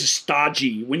is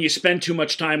stodgy when you spend too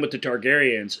much time with the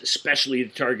Targaryens, especially the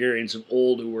Targaryens of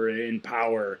old who were in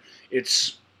power.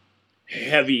 It's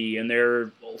heavy, and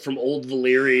they're from old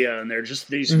Valyria, and they're just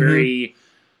these very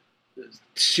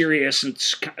serious and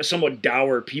somewhat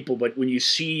dour people. But when you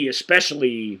see,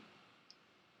 especially,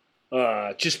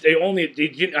 I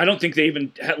don't think they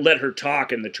even let her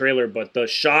talk in the trailer, but the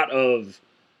shot of,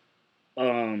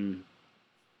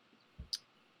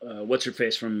 what's her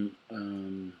face from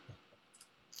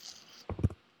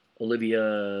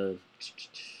Olivia.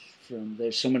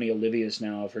 There's so many Olivias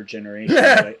now of her generation.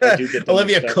 I do get them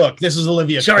Olivia Cook. This is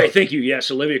Olivia Sorry, Cook. thank you. Yes,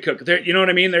 Olivia Cook. There, you know what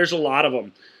I mean? There's a lot of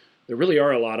them. There really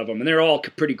are a lot of them, and they're all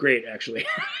pretty great, actually.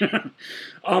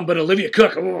 But Olivia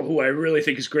Cook, who I really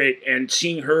think is great, and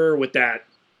seeing her with that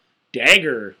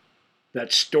dagger,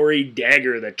 that storied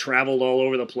dagger that traveled all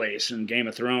over the place in Game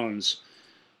of Thrones,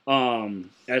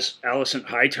 as Alicent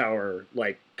Hightower,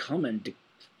 like, coming to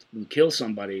kill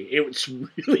somebody. It was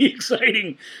really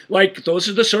exciting. Like, those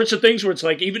are the sorts of things where it's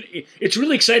like, even it's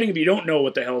really exciting if you don't know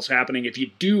what the hell's happening. If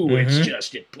you do, it's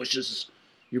just, it pushes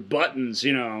your buttons,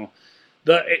 you know.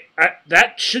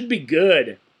 That should be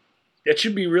good. It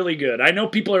should be really good. I know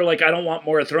people are like, I don't want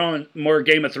more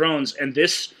Game of Thrones, and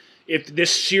if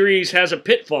this series has a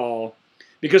pitfall,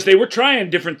 because they were trying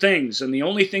different things, and the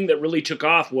only thing that really took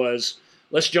off was,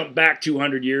 let's jump back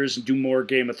 200 years and do more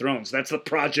Game of Thrones. That's the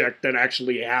project that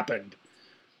actually happened.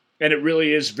 And it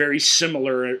really is very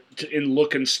similar in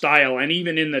look and style, and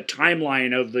even in the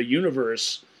timeline of the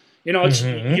universe. You know, it's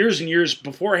years and years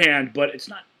beforehand, but it's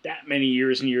not that many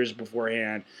years and years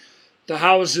beforehand. The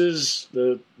houses,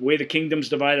 the way the kingdom's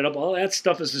divided up, all that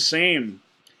stuff is the same.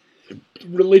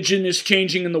 Religion is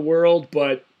changing in the world,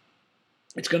 but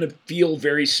it's going to feel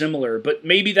very similar. But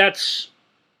maybe that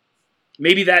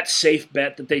safe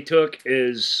bet that they took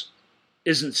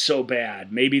isn't so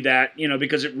bad. Maybe that, you know,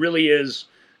 because it really is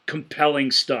compelling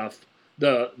stuff.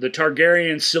 The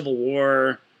Targaryen Civil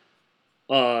War,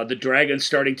 the dragons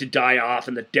starting to die off,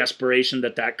 and the desperation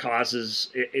that causes,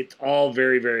 it's all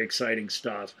very, very exciting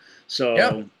stuff. So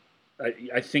yeah.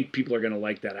 I think people are going to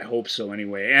like that. I hope so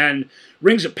anyway. And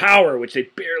Rings of Power, which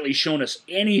they've barely shown us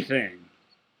anything.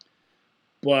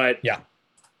 But yeah,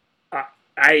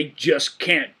 I just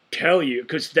can't tell you,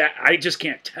 because I just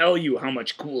can't tell you how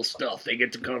much cool stuff they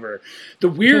get to cover. The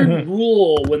weird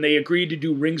rule when they agreed to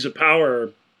do Rings of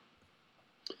Power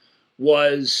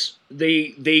was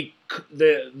the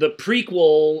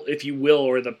prequel, if you will,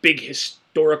 or the big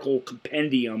historical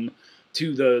compendium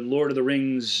to the Lord of the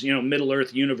Rings, you know, Middle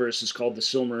Earth universe is called the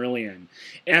Silmarillion.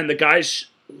 And the guys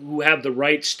who have the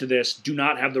rights to this do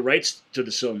not have the rights to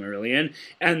the Silmarillion,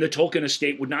 and the Tolkien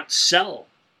estate would not sell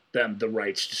them the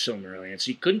rights to Silmarillion.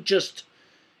 So you couldn't just...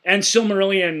 And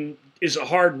Silmarillion is a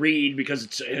hard read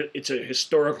because it's a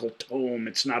historical tome.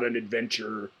 It's not an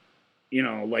adventure, you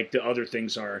know, like the other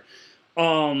things are.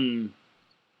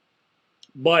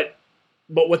 But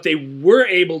what they were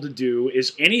able to do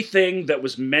is anything that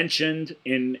was mentioned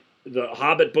in the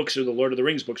Hobbit books or the Lord of the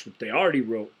Rings books, which they already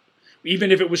wrote,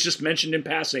 even if it was just mentioned in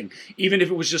passing, even if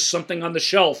it was just something on the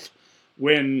shelf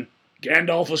when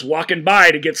Gandalf was walking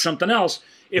by to get something else,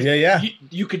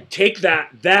 you could take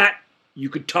that you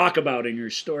could talk about in your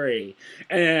story.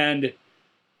 And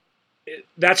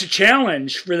that's a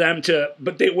challenge for them to,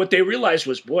 but what they realized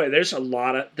was, boy,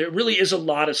 there really is a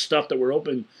lot of stuff that we're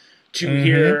open to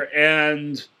here.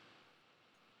 And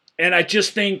I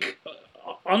just think,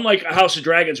 unlike House of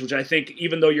Dragons, which I think,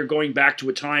 even though you're going back to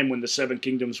a time when the Seven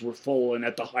Kingdoms were full and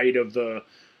at the height of the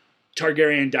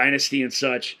Targaryen dynasty and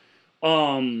such,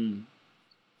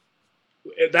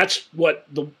 that's what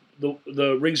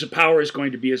the Rings of Power is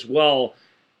going to be as well.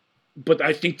 But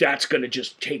I think that's going to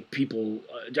just take people.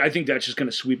 I think that's just going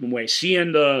to sweep them away.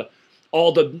 Seeing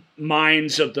all the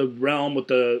minds of the realm with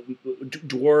the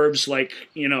dwarves, like,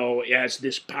 you know, as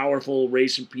this powerful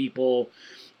race of people,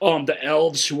 the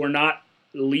elves who are not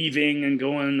leaving and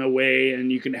going away,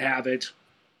 and you can have it.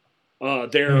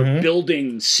 They're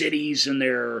building cities and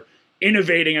they're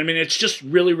innovating. I mean, it's just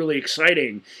really, really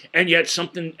exciting. And yet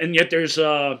there's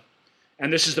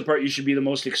and this is the part you should be the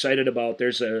most excited about.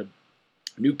 There's a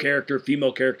new character,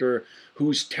 female character,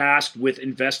 who's tasked with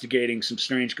investigating some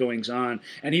strange goings on.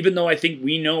 And even though I think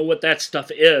we know what that stuff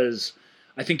is,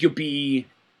 I think if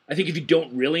you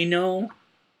don't really know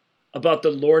about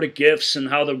the Lord of Gifts and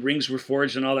how the rings were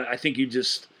forged and all that, I think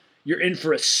you're in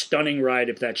for a stunning ride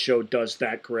if that show does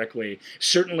that correctly.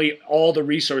 Certainly all the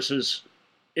resources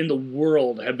in the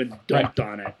world have been dumped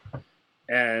on it.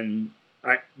 And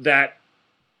that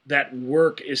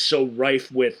work is so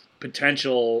rife with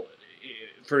potential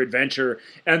for adventure,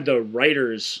 and the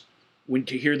writers, when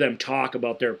to hear them talk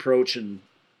about their approach and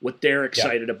what they're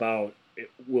excited about, it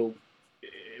will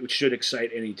should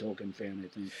excite any Tolkien fan, I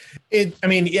think.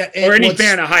 Or any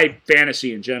fan of high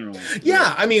fantasy in general.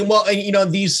 Yeah, I mean, well,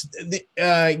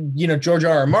 George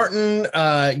R.R. Martin,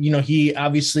 he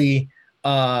obviously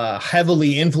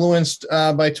heavily influenced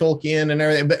by Tolkien and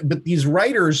everything, but these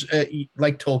writers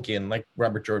like Tolkien, like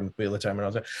Robert Jordan, Wheel of Time, and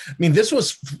all that. I mean, this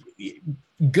was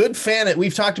good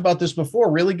we've talked about this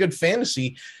before. Really good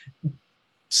fantasy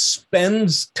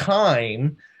spends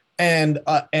time and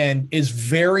is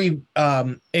very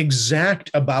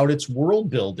exact about its world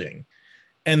building.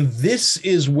 And this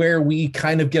is where we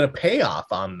kind of get a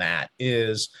payoff on that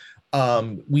is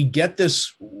we get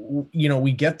this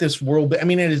world. I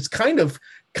mean, it's kind of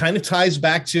ties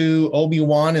back to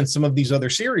Obi-Wan and some of these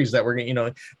other series that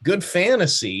we're, good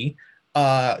fantasy,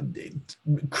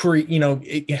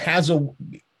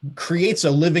 creates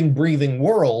a living, breathing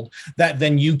world that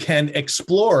then you can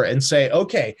explore and say,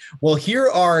 okay, well, here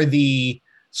are the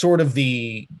sort of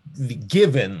the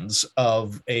givens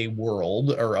of a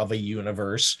world or of a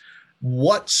universe.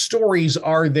 What stories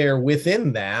are there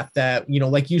within that,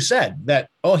 like you said,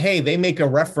 that, oh, hey, they make a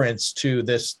reference to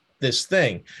this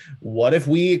thing. What if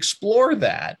we explore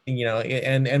that,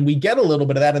 and we get a little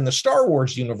bit of that in the Star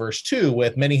Wars universe too,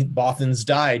 with many Bothans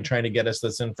died trying to get us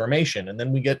this information. And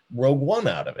then we get Rogue One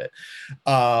out of it.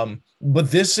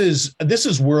 But this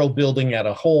is world building at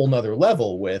a whole nother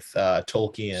level with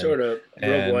Tolkien. Sort of.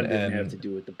 Rogue One didn't have to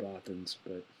do with the Bothans,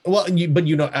 but but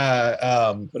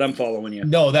I'm following you.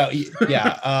 No,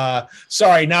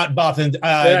 sorry, not Bothans.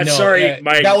 No, sorry,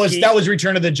 that was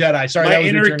Return of the Jedi. Sorry, my that was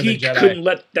inner Return geek of the Jedi. couldn't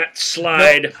let that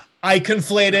slide. No, I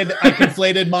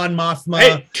conflated Mon Mothma.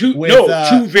 Hey,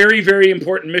 two very, very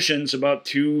important missions about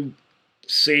two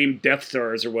same Death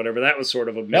Stars or whatever. That was sort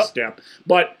of a misstep,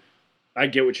 but I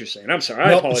get what you're saying. I'm sorry.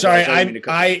 I apologize. Sorry,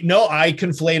 I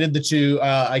conflated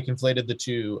the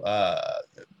two.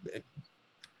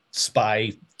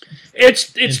 Spy.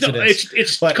 It's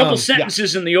a couple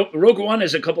sentences in the Rogue One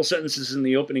has a couple sentences in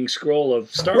the opening scroll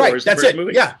of Star Wars. That's it.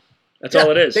 Movie. Yeah. That's all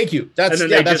it is. Thank you. That's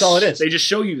all it is. They just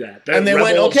show you that. And they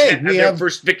went, okay, we have their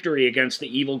first victory against the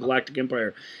evil Galactic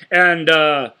Empire, and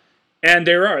they've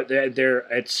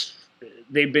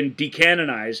been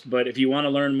decanonized. But if you want to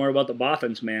learn more about the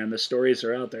Bothans, man, the stories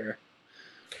are out there.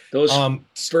 Those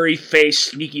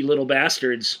furry-faced, sneaky little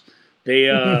bastards. We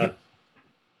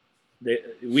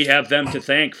have them to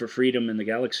thank for freedom in the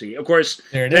galaxy. Of course,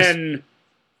 then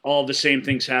all the same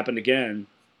things happened again,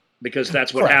 because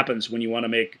that's what happens when you want to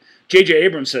make. J.J.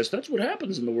 Abrams says that's what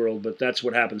happens in the world, but that's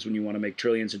what happens when you want to make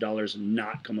trillions of dollars and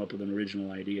not come up with an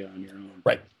original idea on your own.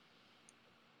 Right.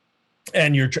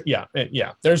 And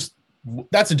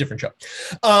that's a different show.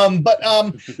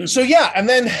 So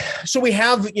we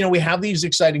have these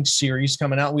exciting series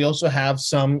coming out. We also have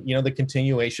some, the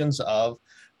continuations of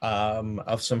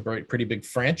some pretty big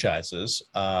franchises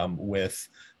with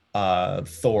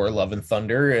Thor: Love and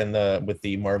Thunder and with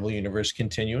the Marvel Universe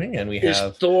continuing, and we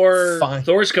have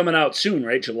Thor's coming out soon,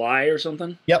 right? July or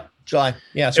something. Yep, July.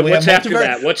 Yeah. So what's after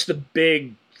that? What's the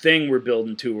big thing we're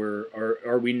building to, or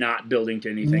are we not building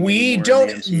to anything? We don't.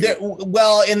 In the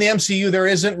MCU, there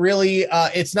isn't really.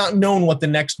 It's not known what the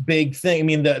next big thing. I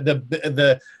mean,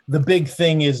 the big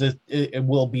thing is it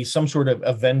will be some sort of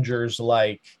Avengers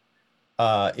like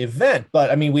event, but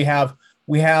I mean, we have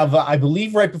I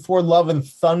believe right before Love and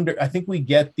Thunder, I think we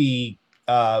get the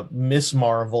Miss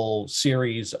Marvel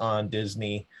series on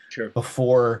Disney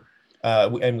before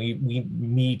and we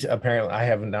meet. Apparently I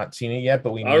have not seen it yet,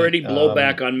 but we already blow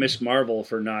back on Miss Marvel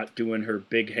for not doing her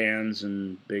big hands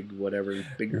and big whatever,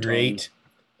 big great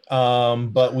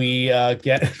but we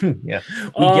get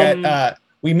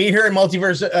we meet her in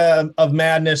Multiverse of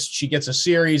Madness. She gets a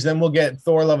series, then we'll get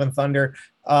Thor: Love and Thunder.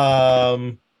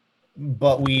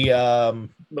 But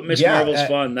Miss Marvel's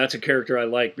fun. That's a character I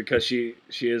like because she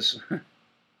is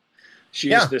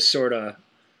this sort of.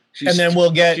 And then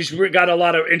we'll get. She's got a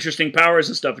lot of interesting powers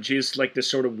and stuff, and she's like this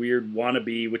sort of weird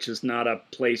wannabe, which is not a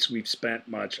place we've spent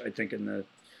much, I think, in the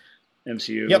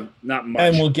MCU. Yep, not much.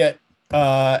 And we'll get.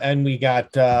 And we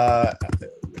got the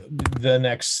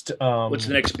next. What's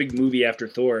the next big movie after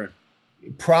Thor?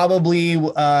 Probably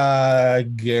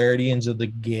Guardians of the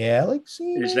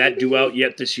Galaxy. Is that due out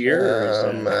yet this year?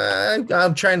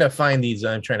 I'm trying to find these.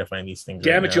 Things.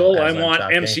 Damn it, Joel! I want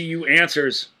MCU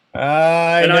answers.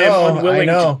 I am unwilling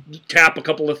to tap a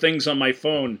couple of things on my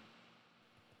phone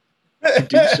to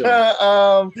do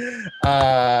so.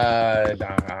 I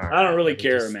don't really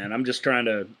care, man. I'm just trying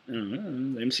to.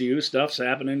 MCU stuff's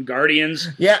happening. Guardians.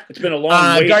 Yeah, it's been a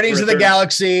long wait. Guardians of the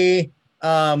Galaxy.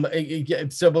 But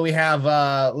we have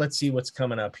let's see what's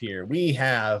coming up here. We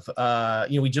have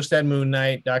we just had Moon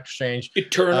Knight, Doctor Strange,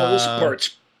 Eternals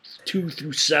parts 2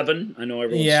 through 7. I know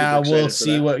everyone's Yeah, super excited we'll for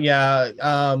see that. what. Yeah,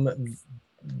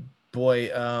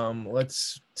 boy,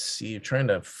 let's see. Trying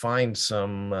to find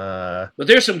some. But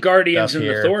there's some Guardians Stuff in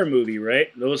the here. Thor movie, right?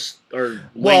 Those are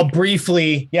Well, linked.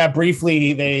 briefly,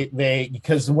 they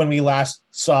because when we last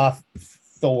saw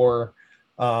Thor,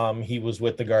 he was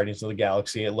with the Guardians of the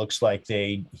Galaxy. It looks like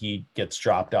he gets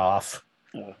dropped off,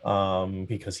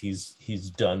 because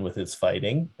he's done with his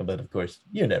fighting. But of course,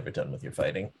 you're never done with your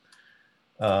fighting.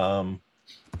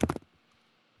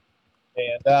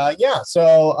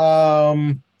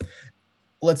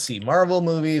 Let's see, Marvel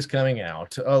movies coming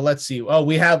out. Let's see. Oh,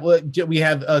 we have. Let's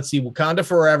see. Wakanda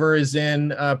Forever is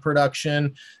in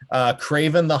production.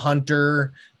 Craven the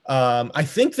Hunter. I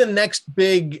think the next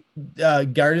big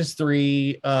Guardians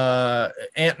 3,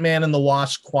 Ant-Man and the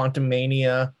Wasp: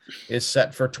 Quantumania is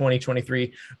set for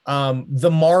 2023.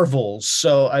 The Marvels.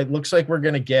 So it looks like we're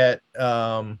gonna get.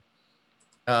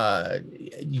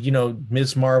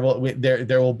 Ms. Marvel.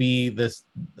 There will be this.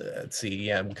 Let's see.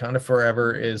 Yeah, Wakanda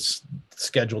Forever is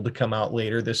scheduled to come out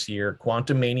later this year.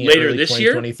 Quantumania Later early this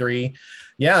 2023.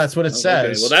 Yeah, that's what it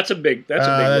says. Okay. Well, that's a big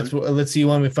one. Let's see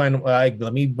when we find.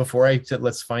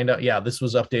 Let's find out. Yeah, this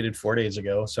was updated 4 days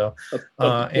ago. So, A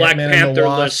Black Ant-Man and the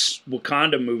Panther-less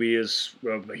Wakanda movie is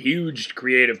a huge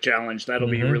creative challenge. That'll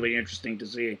be really interesting to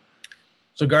see.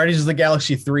 So Guardians of the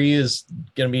Galaxy 3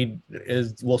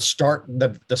 will start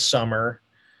the summer.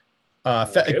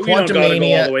 Okay, we don't gotta go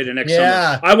all the way to next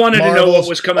summer. I wanted to know what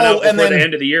was coming out before the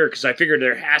end of the year because I figured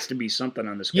there has to be something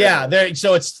on the schedule. Yeah,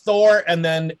 so it's Thor, and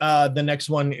then the next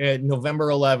one, November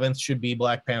 11th, should be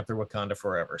Black Panther: Wakanda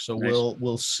Forever. So Nice.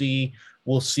 we'll see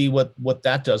what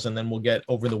that does, and then we'll get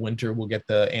over the winter. We'll get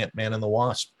the Ant-Man and the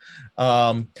Wasp.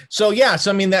 So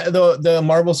I mean that the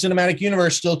Marvel Cinematic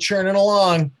Universe still churning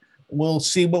along. We'll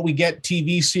see what we get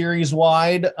TV series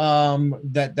wide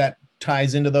that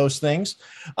ties into those things.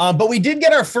 But we did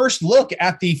get our first look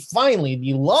at the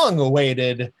long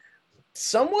awaited,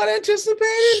 somewhat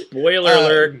anticipated. Spoiler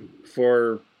alert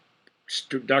for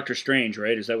Doctor Strange,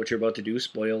 right? Is that what you're about to do?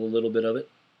 Spoil a little bit of it?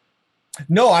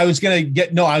 No, I was going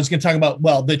to talk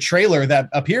about, the trailer that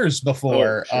appears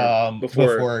before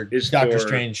Doctor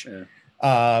Strange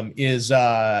is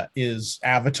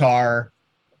Avatar.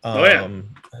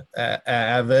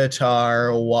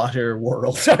 Avatar Water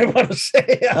World. I want to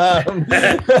say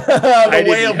the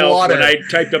Way of Water. When I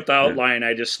typed up the outline,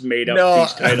 I just made up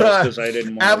these titles because I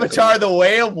didn't want Avatar: The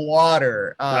Way of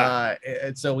Water.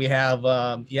 So we have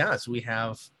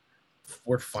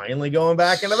we're finally going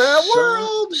back into that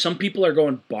world. Some people are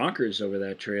going bonkers over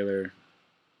that trailer.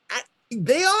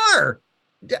 They are.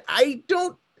 I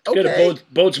don't. Okay. It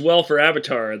bodes well for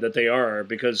Avatar that they are,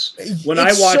 because when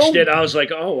I watched it, I was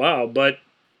like, oh, wow. But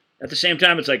at the same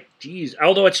time, it's like, geez,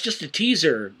 although it's just a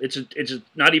teaser, it's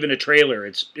not even a trailer.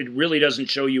 It really doesn't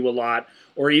show you a lot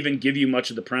or even give you much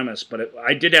of the premise. But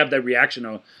I did have that reaction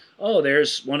of, oh,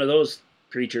 there's one of those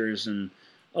creatures, and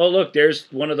oh, look,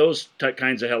 there's one of those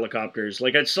kinds of helicopters.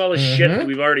 Like, I saw the shit that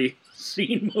we've already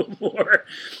seen before.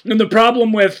 And the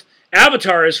problem with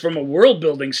Avatar is, from a world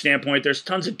building standpoint, there's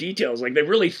tons of details. Like, they've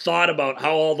really thought about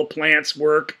how all the plants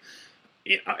work,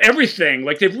 everything.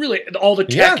 Like, they've really, all the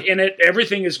tech in it,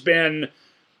 everything has been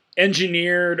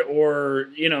engineered or,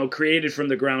 created from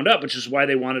the ground up, which is why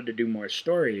they wanted to do more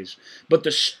stories. But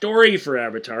the story for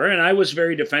Avatar, and I was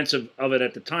very defensive of it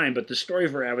at the time, but the story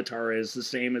for Avatar is the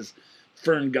same as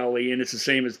Fern Gully, and it's the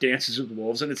same as Dances with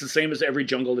Wolves, and it's the same as every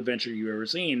jungle adventure you've ever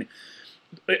seen.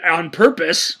 On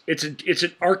purpose, it's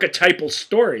an archetypal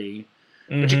story,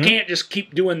 but you can't just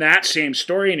keep doing that same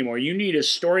story anymore. You need a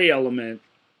story element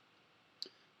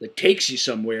that takes you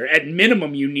somewhere. At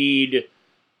minimum, you need,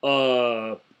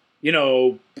 Pirates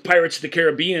of the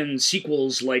Caribbean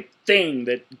sequels like thing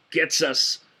that gets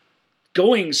us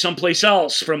going someplace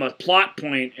else from a plot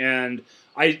point. And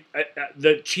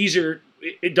the teaser,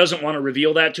 it doesn't want to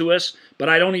reveal that to us, but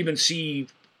I don't even see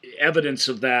evidence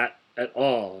of that at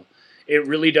all. It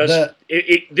really does.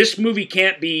 This movie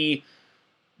can't be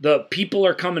the people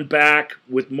are coming back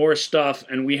with more stuff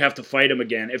and we have to fight them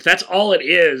again. If that's all it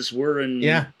is, we're in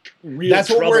real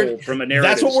trouble from a narrative.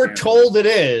 That's what we're told it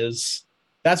is.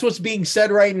 That's what's being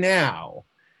said right now.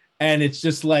 And it's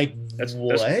just like, that's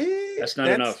not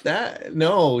enough.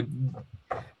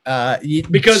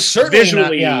 Because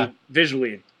visually,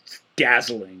 it's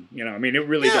dazzling. I mean, it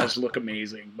really does look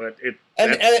amazing. But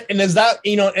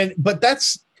but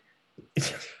that's.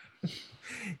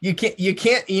 You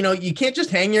can't just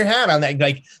hang your hat on that,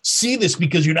 like, see this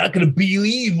because you're not going to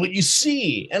believe what you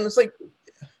see. And it's like,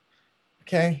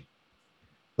 okay,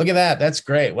 look at that. That's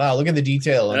great. Wow. Look at the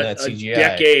detail in that CGI. A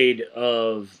decade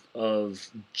of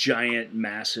giant,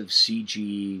 massive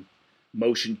CG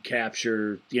motion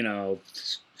capture, you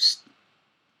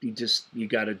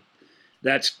gotta,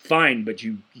 that's fine, but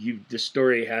the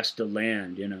story has to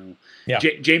land, Yeah.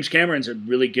 James Cameron's a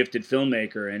really gifted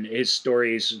filmmaker, and his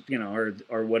stories,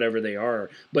 are whatever they are,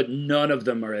 but none of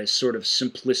them are as sort of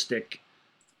simplistic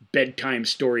bedtime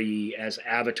story as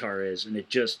Avatar is, and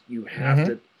you have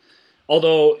to.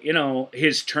 Although,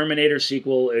 his Terminator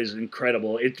sequel is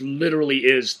incredible. It literally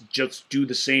is just do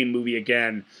the same movie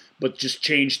again, but just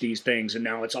change these things, and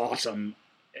now it's awesome.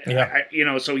 Yeah.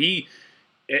 So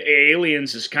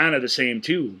Aliens is kind of the same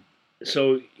too.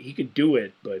 So he could do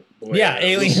it, but boy, Yeah,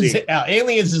 Aliens. We'll see.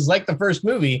 Aliens is like the first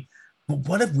movie, but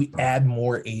what if we add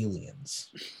more aliens?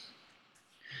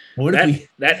 What if we?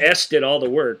 That S did all the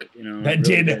work, That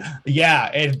really did.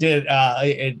 Yeah, it did.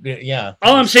 Yeah.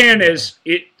 All I'm saying is,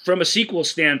 from a sequel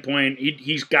standpoint,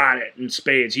 he's got it in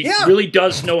spades. He really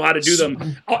does know how to do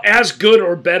them as good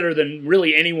or better than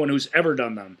really anyone who's ever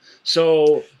done them.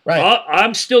 So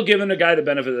I'm still giving the guy the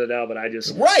benefit of the doubt, but I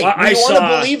just I want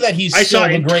to believe that he's. I saw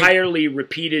still entirely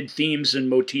repeated themes and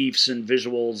motifs and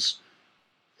visuals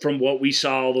from what we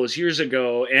saw all those years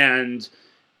ago, and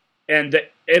the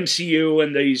MCU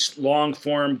and these long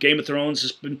form, Game of Thrones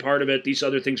has been part of it. These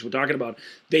other things we're talking about,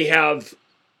 they have.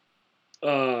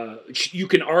 You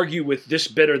can argue with this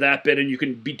bit or that bit, and you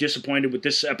can be disappointed with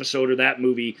this episode or that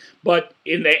movie. But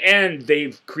in the end,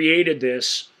 they've created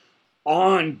this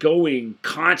ongoing,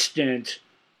 constant,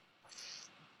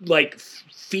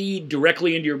 feed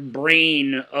directly into your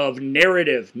brain of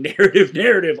narrative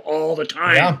all the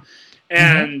time. Yeah.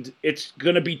 And it's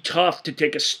going to be tough to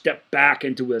take a step back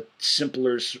into a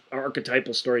simpler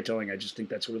archetypal storytelling. I just think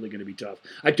that's really going to be tough.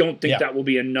 I don't think that will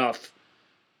be enough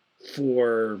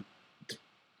for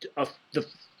the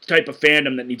type of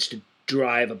fandom that needs to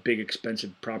drive a big,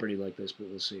 expensive property like this, but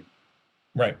we'll see.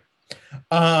 Right.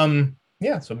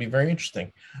 Yeah, so it'll be very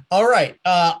interesting. All right.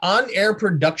 On-air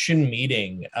production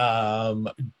meeting. Do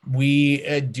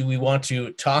we want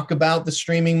to talk about the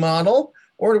streaming model,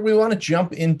 or do we want to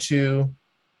jump into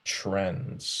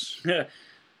trends?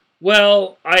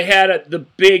 Well, I had the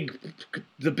big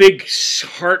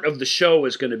heart of the show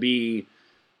was going to be,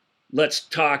 let's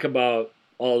talk about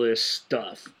all this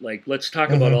stuff. Let's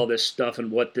talk about all this stuff and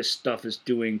what this stuff is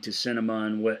doing to cinema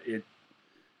and what it.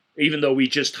 Even though we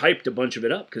just hyped a bunch of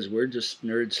it up because we're just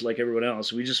nerds like everyone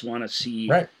else, we just want to see.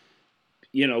 Right.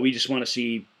 We just want to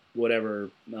see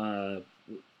whatever. I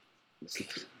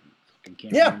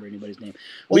can't remember anybody's name.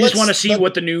 We just want to see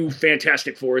what the new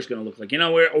Fantastic Four is going to look like.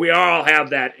 We all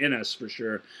have that in us for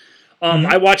sure.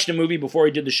 I watched a movie before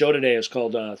we did the show today. It's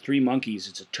called Three Monkeys.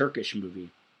 It's a Turkish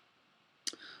movie.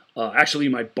 Actually,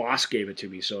 my boss gave it to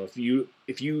me. So if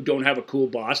you don't have a cool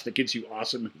boss that gives you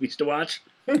awesome movies to watch,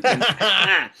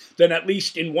 then at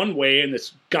least in one way in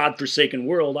this godforsaken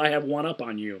world, I have one up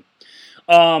on you.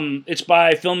 It's by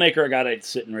a filmmaker. I got it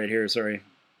sitting right here. Sorry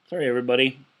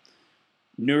everybody.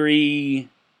 Nuri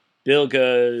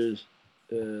Bilge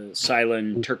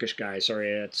Ceylan, Turkish guy.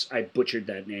 Sorry, I butchered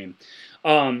that name.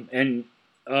 And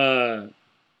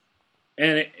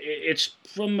it's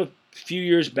from a few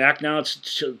years back now.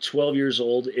 It's 12 years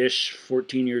old-ish,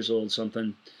 14 years old,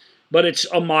 something. But it's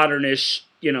a modern-ish,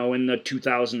 in the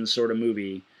 2000s sort of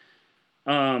movie.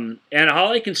 And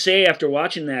all I can say after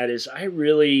watching that is I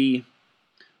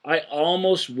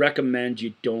almost recommend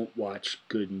you don't watch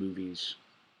good movies.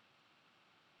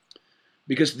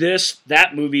 Because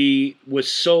that movie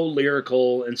was so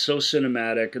lyrical and so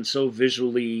cinematic and so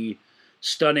visually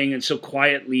stunning and so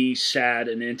quietly sad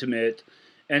and intimate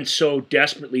and so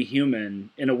desperately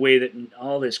human in a way that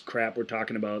all this crap we're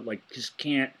talking about, just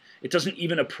can't, it doesn't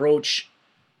even approach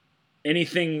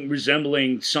anything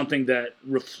resembling something that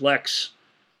reflects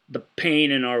the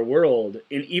pain in our world.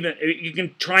 And even, you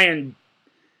can try and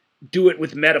do it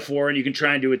with metaphor and you can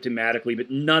try and do it thematically, but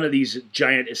none of these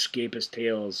giant escapist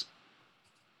tales,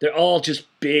 they're all just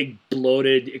big,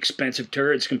 bloated, expensive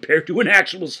turds compared to an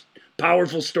actual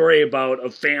powerful story about a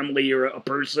family or a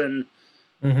person.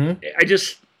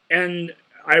 And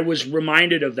I was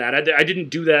reminded of that. I didn't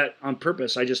do that on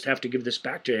purpose. I just have to give this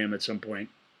back to him at some point.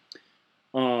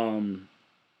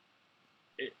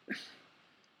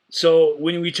 So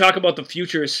when we talk about the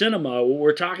future of cinema, what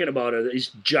we're talking about are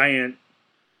these giant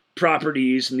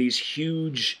properties and these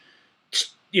huge,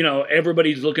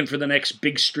 everybody's looking for the next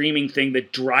big streaming thing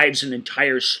that drives an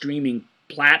entire streaming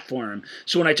platform.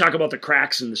 So when I talk about the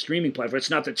cracks in the streaming platform, it's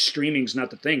not that streaming's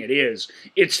not the thing. It is.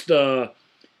 It's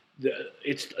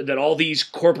it's that all these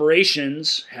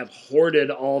corporations have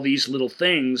hoarded all these little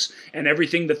things, and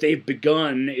everything that they've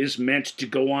begun is meant to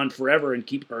go on forever and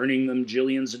keep earning them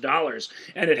jillions of dollars.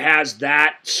 And it has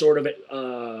that sort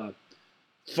of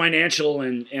financial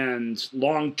and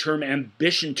long-term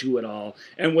ambition to it all,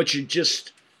 and what you're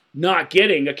just not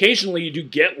getting. Occasionally you do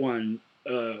get one,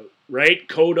 right?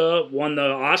 Coda won the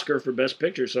Oscar for Best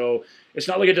Picture, so it's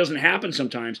not like it doesn't happen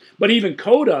sometimes. But even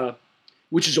Coda,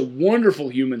 which is a wonderful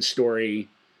human story,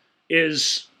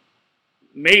 is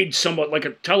made somewhat like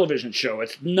a television show.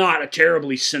 It's not a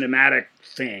terribly cinematic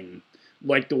thing,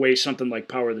 like the way something like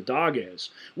Power of the Dog is,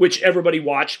 which everybody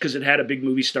watched because it had a big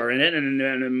movie star in it,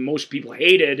 and most people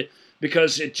hated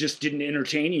because it just didn't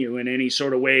entertain you in any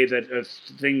sort of way that a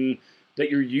thing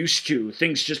that you're used to.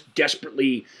 Things just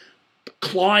desperately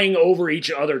clawing over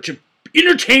each other to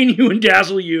entertain you and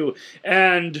dazzle you,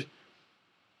 and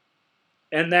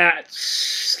that's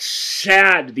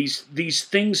sad. These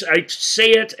things, I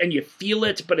say it and you feel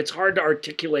it, but it's hard to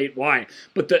articulate why.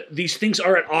 But these things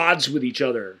are at odds with each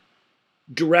other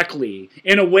directly,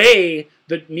 in a way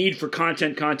that need for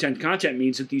content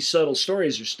means that these subtle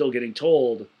stories are still getting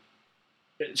told.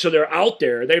 So they're out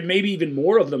there. There may be even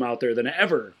more of them out there than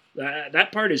ever.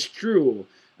 That part is true,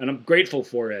 and I'm grateful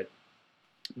for it.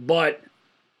 But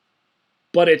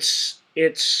it's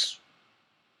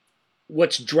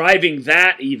what's driving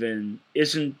that even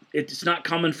it's not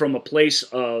coming from a place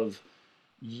of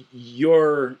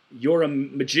you're a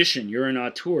magician, you're an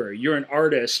auteur, you're an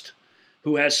artist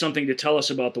who has something to tell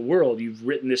us about the world. You've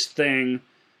written this thing.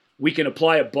 We can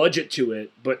apply a budget to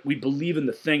it, but we believe in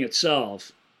the thing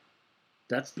itself.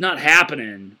 That's not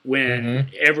happening when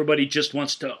everybody just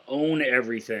wants to own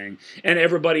everything. And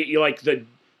everybody, like the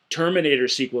Terminator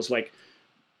sequels, like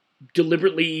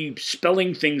deliberately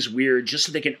spelling things weird just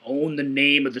so they can own the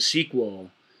name of the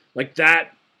sequel. Like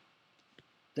that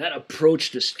approach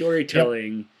to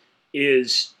storytelling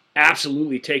is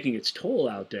absolutely taking its toll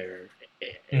out there.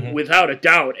 Without a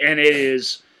doubt. And it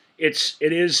is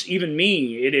even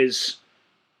me,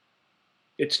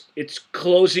 it's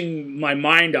closing my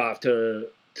mind off to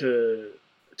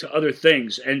other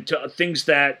things, and to things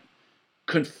that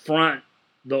confront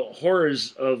the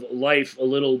horrors of life a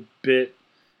little bit,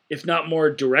 if not more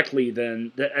directly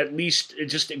than that, at least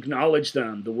just acknowledge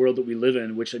them, the world that we live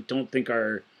in, which I don't think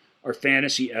are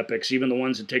fantasy epics, even the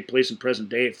ones that take place in present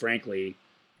day, frankly.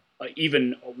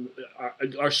 Even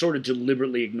are sort of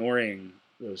deliberately ignoring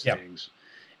those things.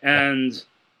 And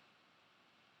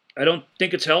I don't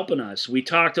think it's helping us. We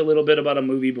talked a little bit about a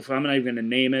movie before. I'm not even going to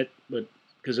name it, but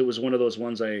because it was one of those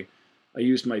ones I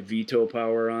used my veto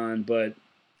power on. But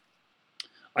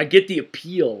I get the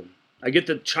appeal. I get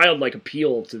the childlike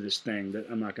appeal to this thing that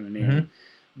I'm not going to name.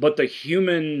 But the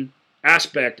human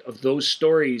aspect of those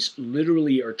stories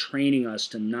literally are training us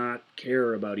to not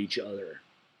care about each other.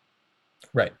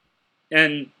 Right.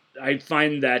 And I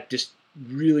find that just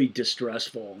really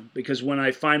distressful, because when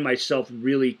I find myself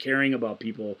really caring about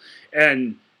people,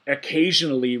 and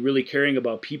occasionally really caring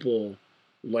about people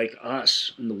like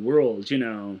us in the world,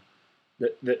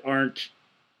 that aren't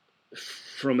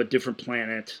from a different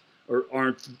planet, or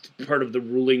aren't part of the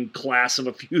ruling class of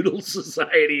a feudal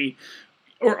society,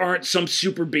 or aren't some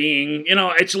super being,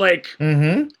 it's like,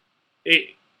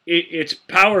 it's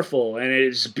powerful, and it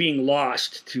is being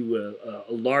lost to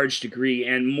a large degree,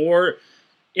 and more,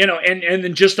 and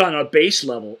then just on a base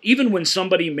level, even when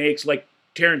somebody makes, like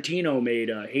Tarantino made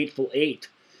Hateful Eight,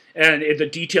 and the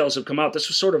details have come out. This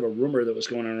was sort of a rumor that was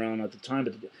going around at the time,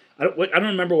 but I don't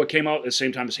remember what came out at the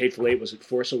same time as Hateful Eight. Was it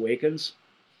Force Awakens?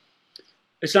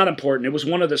 It's not important. It was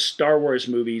one of the Star Wars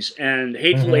movies, and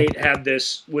Hateful Eight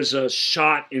was a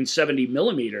shot in 70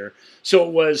 millimeter.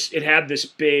 So it had this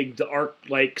big, the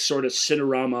arc-like sort of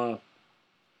Cinerama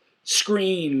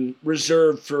screen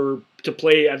reserved to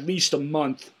play at least a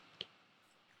month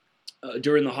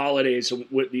during the holidays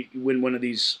when one of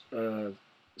these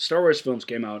Star Wars films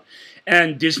came out.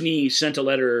 And Disney sent a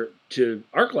letter to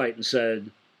ArcLight and said,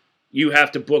 you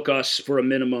have to book us for a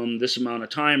minimum this amount of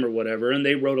time or whatever. And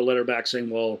they wrote a letter back saying,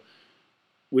 well,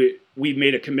 we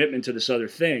made a commitment to this other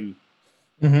thing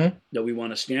that we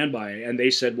want to stand by. And they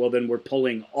said, well, then we're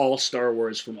pulling all Star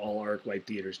Wars from all ArcLight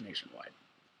theaters nationwide.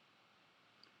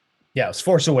 Yeah, it was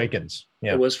Force Awakens.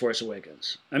 Yeah. It was Force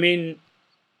Awakens. I mean,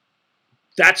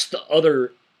 that's the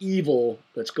other evil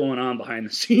that's going on behind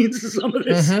the scenes of some of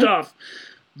this stuff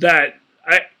that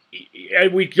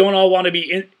we don't all want to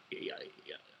be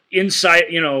inside,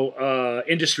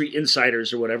 industry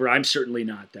insiders or whatever. I'm certainly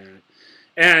not that.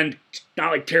 And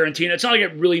not like Tarantino. It's not like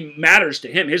it really matters to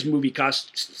him. His movie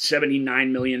cost $79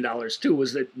 million too.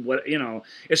 Was that what,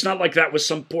 it's not like that was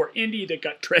some poor indie that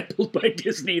got trampled by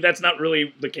Disney. That's not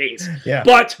really the case. Yeah.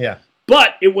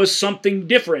 But it was something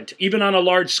different. Even on a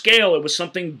large scale, it was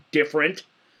something different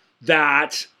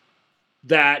that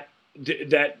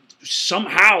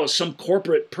somehow some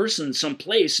corporate person,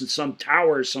 someplace in some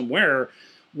tower somewhere,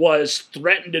 was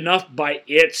threatened enough by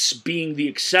its being the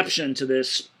exception to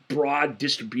this broad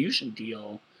distribution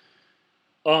deal.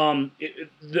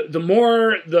 The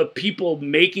more the people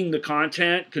making the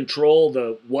content control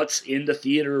the what's in the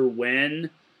theater when,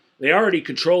 they already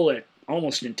control it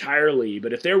almost entirely.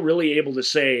 But if they're really able to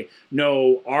say,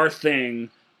 no, our thing,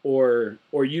 or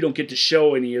you don't get to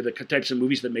show any of the types of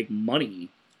movies that make money.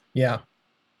 Yeah.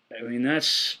 I mean,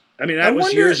 that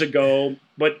was years ago,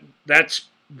 but that's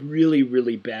really,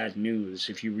 really bad news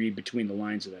if you read between the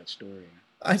lines of that story.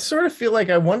 I sort of feel like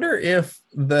I wonder if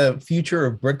the future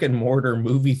of brick and mortar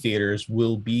movie theaters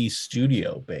will be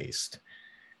studio based,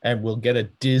 and we'll get a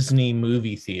Disney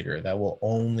movie theater that will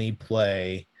only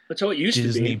play That's how it used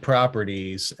Disney to be.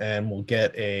 properties, and we'll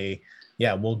get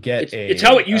It's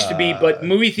how it used to be, but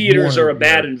movie theaters are a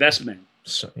bad investment.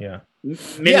 So, yeah.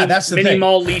 That's the thing.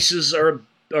 Mall leases are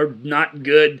not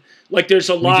good. Like there's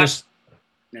a lot.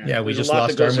 We just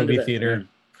lost our movie theater.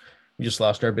 We just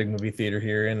lost our big movie theater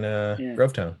here in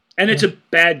Grovetown. And it's a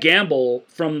bad gamble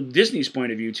from Disney's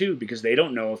point of view, too, because they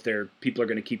don't know if people are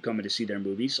going to keep coming to see their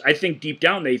movies. I think deep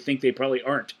down they think they probably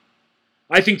aren't.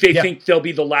 I think they think they'll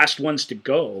be the last ones to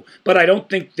go. But I don't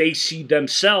think they see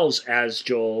themselves as,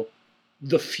 Joel,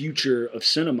 the future of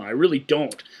cinema. I really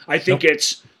don't. I think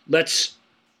it's let's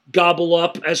gobble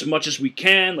up as much as we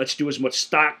can. Let's do as much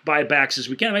stock buybacks as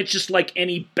we can. I mean, it's just like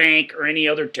any bank or any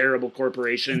other terrible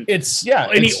corporation.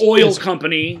 Any oil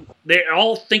company. They're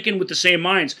all thinking with the same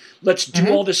minds. Let's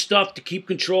do all this stuff to keep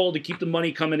control, to keep the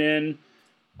money coming in.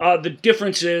 The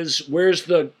difference is where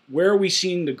are we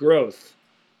seeing the growth?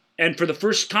 And for the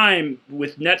first time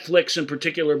with Netflix in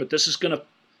particular, but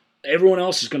everyone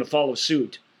else is gonna follow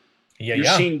suit. You're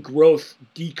seeing growth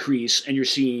decrease, and you're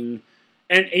seeing.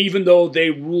 And even though they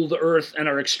rule the earth and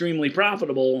are extremely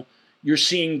profitable, you're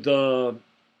seeing the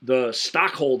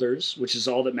stockholders, which is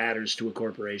all that matters to a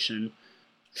corporation,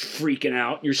 freaking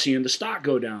out. You're seeing the stock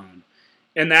go down.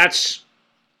 And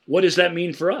what does that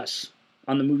mean for us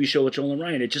on the movie show with Joel and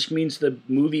Ryan? It just means the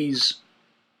movies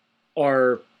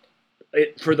for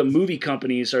the movie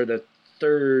companies are the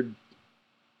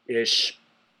third-ish,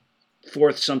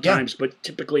 fourth sometimes, but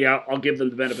typically I'll give them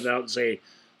the benefit of the doubt and say,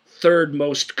 third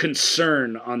most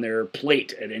concern on their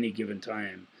plate at any given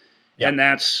time. And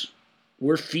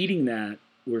we're feeding that.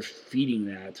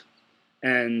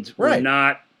 And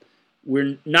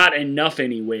we're not enough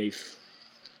anyway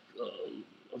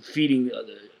feeding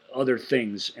other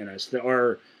things in us.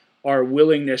 Our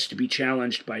willingness to be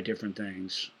challenged by different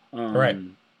things.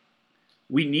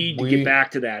 We need to get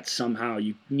back to that somehow.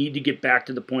 You need to get back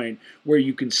to the point where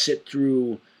you can sit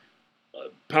through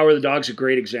Power of the Dog's a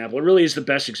great example. It really is the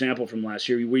best example from last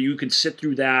year, where you can sit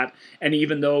through that, and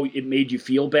even though it made you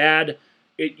feel bad,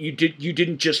 you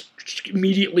didn't just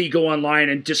immediately go online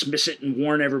and dismiss it and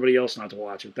warn everybody else not to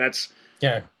watch it. That's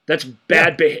bad.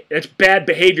 That's bad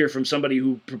behavior from somebody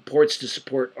who purports to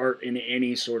support art in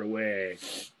any sort of way.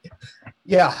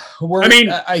 Yeah,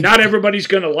 not everybody's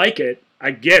going to like it.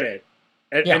 I get it,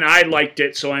 and I liked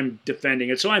it, so I'm defending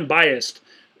it. So I'm biased.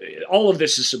 All of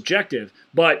this is subjective,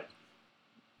 but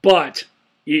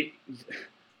it's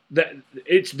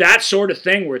that sort of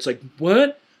thing where it's like,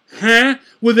 what? Huh?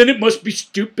 Well, then it must be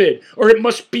stupid, or it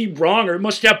must be wrong, or it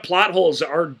must have plot holes.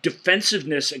 Our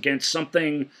defensiveness against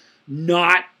something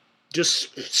not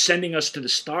just sending us to the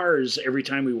stars every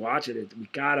time we watch it. We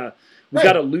gotta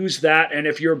lose that. And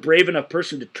if you're a brave enough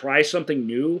person to try something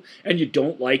new and you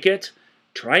don't like it,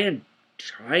 try and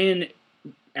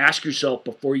ask yourself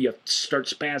before you start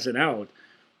spazzing out.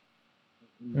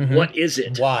 What is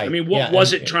it? Why? I mean, what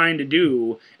was it trying to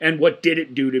do, and what did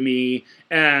it do to me?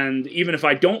 And even if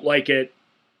I don't like it,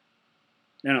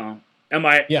 am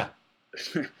I? Yeah.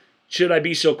 Should I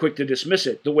be so quick to dismiss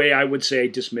it? The way I would say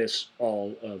dismiss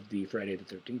all of the Friday the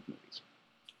 13th movies.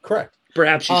 Correct.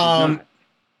 Perhaps you should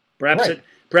not.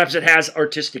 Perhaps it has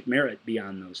artistic merit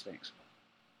beyond those things.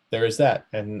 There is that,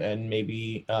 and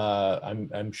maybe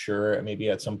I'm sure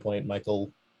maybe at some point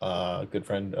Michael, a good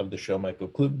friend of the show, Michael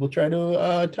Klug, will try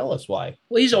to tell us why.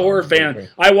 Well, he's a horror fan.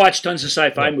 I watch tons of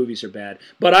sci-fi movies are bad.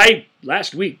 But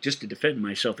last week, just to defend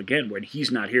myself again, when he's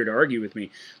not here to argue with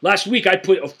me, last week I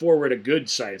put forward a good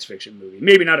science fiction movie.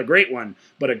 Maybe not a great one,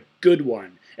 but a good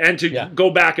one. And to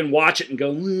go back and watch it and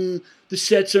go, the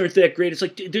sets aren't that great. It's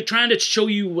like they're trying to show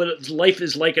you what life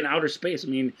is like in outer space. I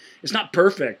mean, it's not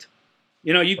perfect.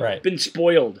 You've been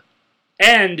spoiled.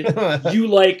 And you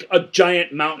like a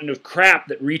giant mountain of crap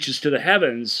that reaches to the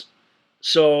heavens.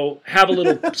 So have a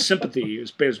little sympathy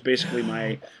is basically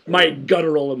my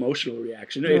guttural emotional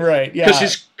reaction. Right, yeah.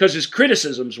 Because his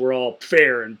criticisms were all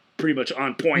fair and pretty much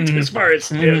on point as far as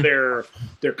their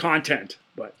content.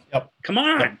 But come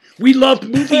on, we love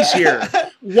movies here.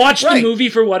 Watch the movie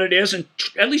for what it is and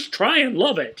at least try and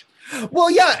love it.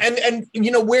 Well, yeah, and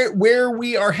you know where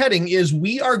we are heading is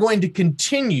we are going to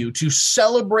continue to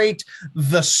celebrate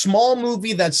the small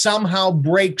movie that somehow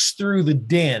breaks through the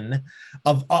din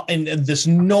of and this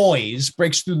noise,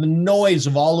 breaks through the noise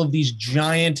of all of these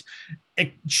giant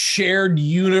shared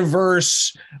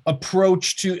universe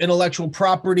approach to intellectual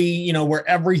property, you know, where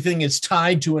everything is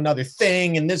tied to another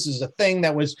thing, and this is a thing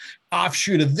that was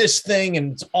offshoot of this thing,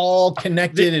 and it's all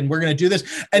connected, and we're going to do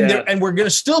this, and and we're going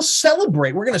to still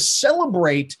celebrate. We're going to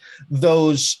celebrate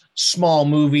those small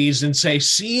movies and say,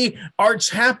 see, art's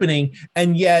happening,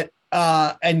 and yet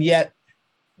the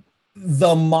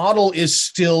model is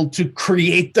still to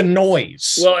create the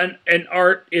noise. Well, and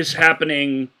art is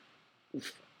happening.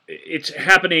 It's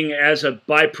happening as a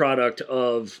byproduct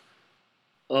of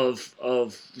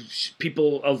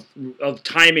people of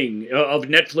timing, of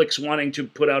Netflix wanting to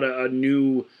put out a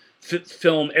new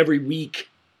film every week.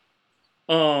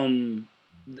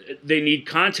 They need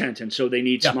content, and so they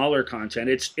need smaller content.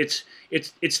 It's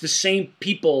the same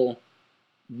people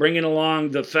bringing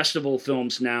along the festival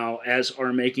films now as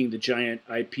are making the giant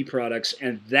IP products,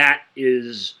 and that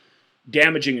is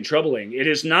damaging and troubling. It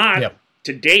is not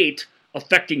to date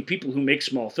affecting people who make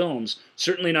small films,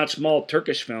 certainly not small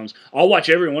Turkish films. I'll watch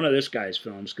every one of this guy's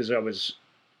films because I was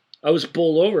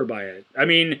bowled over by it. I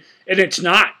mean, and it's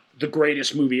not the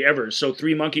greatest movie ever, so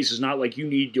Three Monkeys is not like you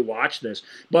need to watch this.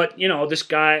 But, you know, this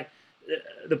guy,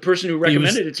 the person who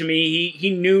recommended it to me, he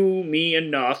knew me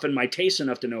enough and my taste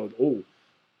enough to know, oh,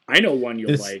 I know one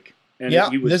you'll like. And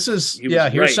here's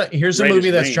a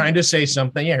movie that's trying to say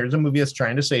something. Yeah, here's a movie that's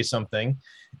trying to say something.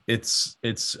 It's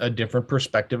a different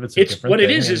perspective. It's a different what thing,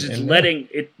 it is it's letting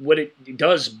it. What it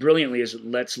does brilliantly is it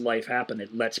lets life happen.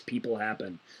 It lets people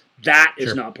happen. That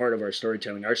is not part of our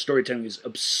storytelling. Our storytelling is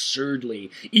absurdly,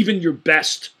 even your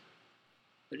best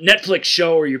Netflix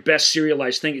show or your best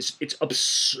serialized thing it's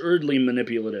absurdly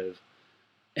manipulative.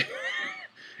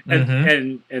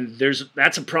 And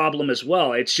that's a problem as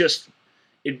well. It's just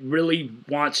it really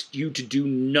wants you to do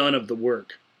none of the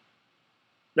work.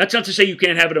 That's not to say you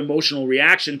can't have an emotional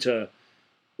reaction to,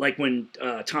 like when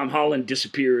Tom Holland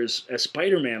disappears as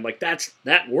Spider-Man. Like that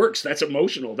works. That's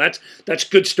emotional. That's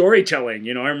good storytelling.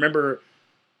 You know, I remember,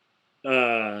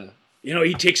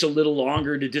 he takes a little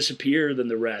longer to disappear than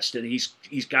the rest, and he's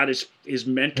got his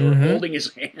mentor holding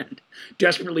his hand,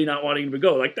 desperately not wanting him to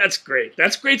go. Like that's great.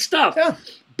 That's great stuff. Yeah.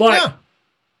 But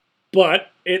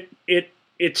it's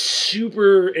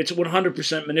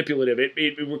 100% manipulative.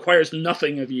 It requires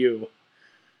nothing of you.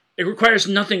 It requires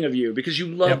nothing of you because you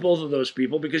love both of those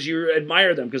people, because you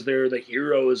admire them, because they're the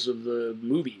heroes of the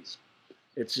movies.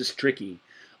 It's just tricky.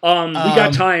 We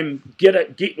got time.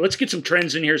 Let's get some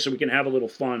trends in here so we can have a little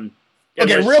fun.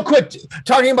 Okay, real quick,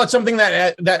 talking about something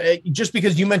that just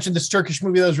because you mentioned this Turkish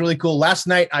movie that was really cool. Last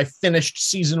night I finished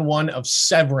season 1 of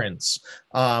Severance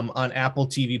on Apple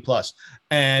TV Plus,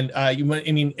 and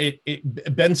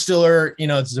Ben Stiller,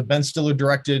 it's a Ben Stiller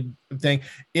directed thing.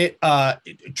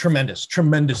 Tremendous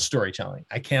storytelling.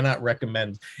 I cannot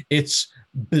recommend. It's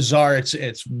bizarre.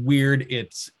 It's weird.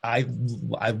 I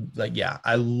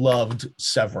loved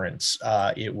Severance.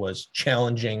 It was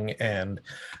challenging and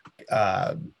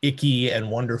icky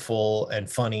and wonderful and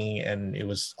funny, and it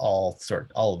was all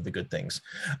of the good things.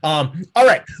 All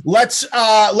right, let's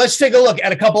take a look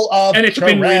at a couple of, and it's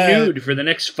been renewed for the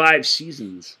next 5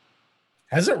 seasons.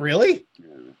 Has it really?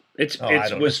 It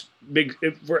was big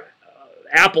for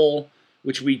Apple,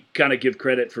 which we kind of give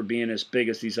credit for being as big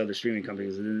as these other streaming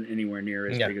companies, and anywhere near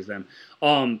as big as them.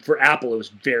 For Apple, it was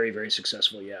very, very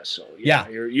very yes. So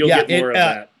you'll get more of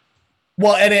that.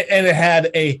 Well, and it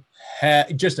had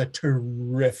just a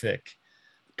terrific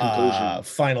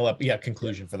conclusion.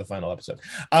 Conclusion for the final episode.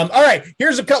 All right,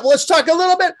 here's a couple. Let's talk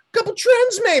a couple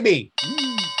trends maybe.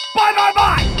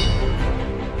 Bye.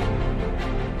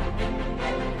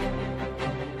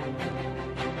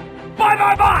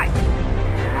 Sell. Bye.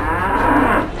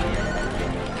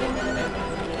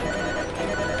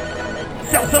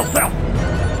 Sell.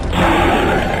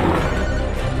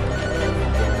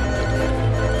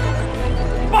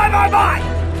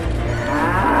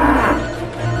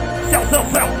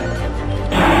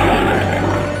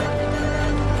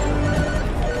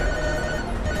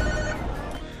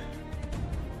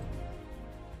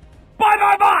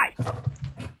 Bye.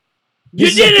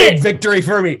 This is a big victory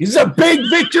for me. This is a big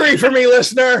victory for me,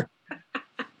 listener.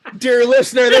 dear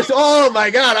listener, this. Oh my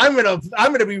God, I'm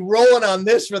gonna be rolling on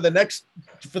this for the next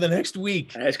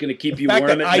week. That's going to keep The you fact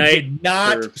warm that at I night. did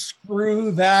not or-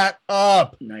 screw that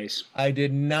up. Nice. I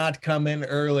did not come in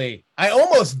early. I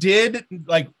almost did,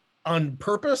 like on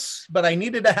purpose, but I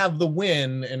needed to have the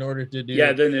win in order to do.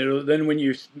 Yeah, then when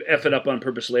you F it up on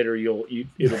purpose later, you'll at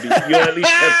least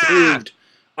have proved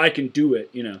I can do it,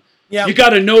 you know. Yeah. You got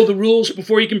to know the rules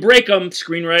before you can break them.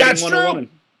 Screenwriting That's 101.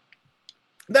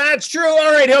 That's true.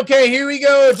 All right. Okay. Here we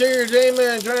go.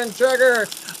 Entertainment Trend Tracker.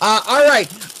 All right.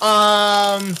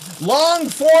 Long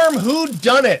form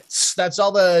whodunits. That's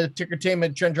all the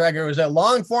Tickertainment Trend Tracker was. That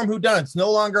long form whodunits.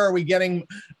 No longer are we getting,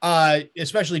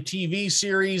 especially TV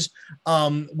series,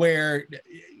 where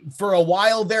for a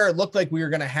while there it looked like we were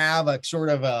going to have a sort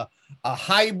of a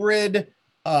hybrid.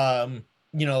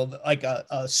 Like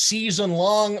a season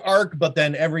long arc, but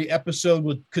then every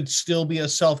episode could still be a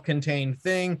self-contained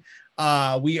thing.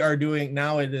 We are doing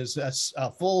now, it is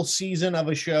a full season of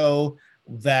a show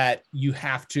that you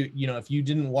have to, if you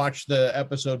didn't watch the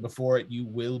episode before it, you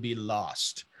will be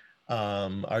lost.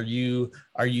 Are you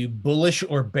bullish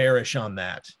or bearish on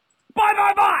that?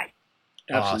 Bye.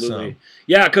 Absolutely. Awesome.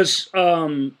 Yeah, because,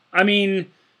 I mean,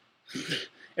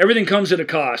 everything comes at a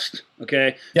cost,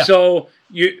 okay? Yeah. So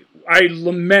I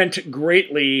lament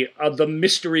greatly the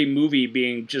mystery movie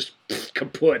being just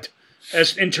kaput,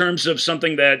 as in terms of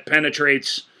something that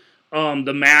penetrates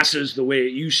the masses the way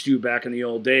it used to back in the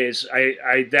old days.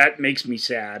 I that makes me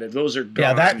sad. Those are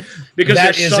gone. Because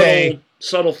that they're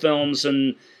subtle films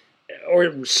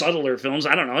or subtler films.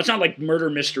 I don't know. It's not like murder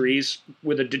mysteries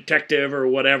with a detective or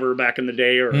whatever back in the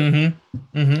day, or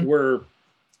were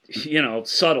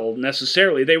subtle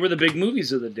necessarily. They were the big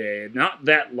movies of the day, not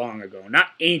that long ago, not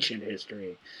ancient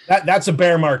history. That's a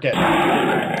bear market.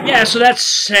 Yeah, so that's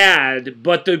sad,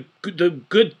 but the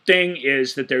good thing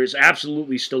is that there is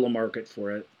absolutely still a market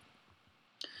for it.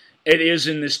 It is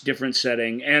in this different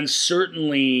setting, and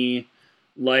certainly,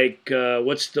 like,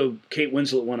 what's the Kate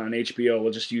Winslet one on HBO?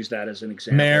 We'll just use that as an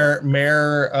example.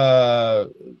 Mayor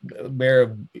of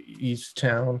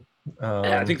Easttown.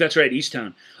 I think that's right,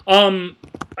 Easttown.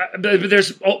 But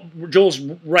there's Joel's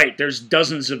right. There's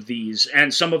dozens of these,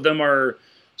 and some of them are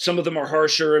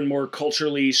harsher and more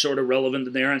culturally sort of relevant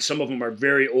than they are, and some of them are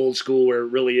very old school, where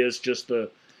it really is just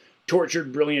the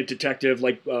tortured, brilliant detective.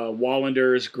 Like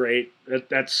Wallander is great.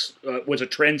 That's was a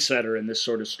trendsetter in this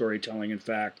sort of storytelling. In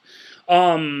fact,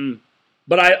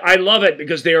 but I love it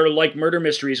because they are like murder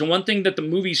mysteries. And one thing that the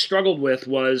movie struggled with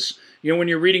was, when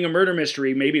you're reading a murder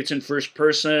mystery, maybe it's in first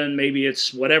person, maybe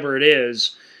it's whatever it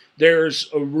is, there's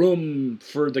a room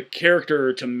for the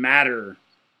character to matter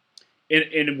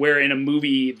in a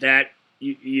movie that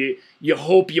you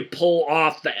hope you pull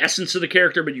off the essence of the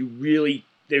character, but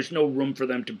there's no room for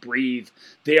them to breathe.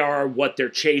 They are what they're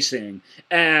chasing.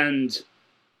 And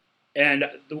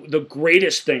the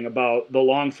greatest thing about the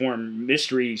long-form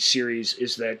mystery series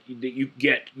is that you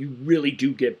really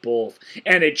do get both.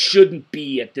 And it shouldn't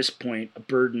be, at this point, a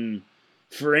burden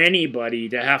for anybody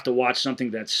to have to watch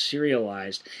something that's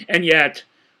serialized. And yet,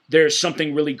 there's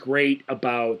something really great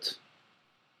about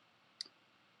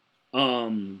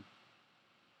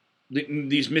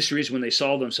these mysteries when they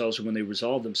solve themselves or when they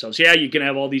resolve themselves. Yeah, you can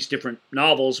have all these different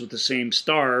novels with the same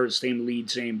star, same lead,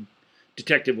 same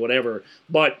detective, whatever,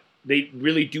 but they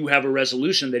really do have a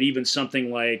resolution that even something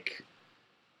like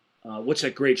what's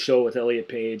that great show with Elliot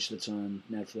Page that's on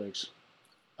Netflix?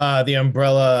 The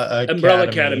Umbrella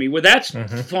Academy. Well, that's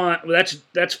fun.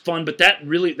 That's fun, but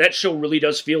that show really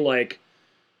does feel like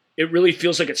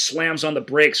it slams on the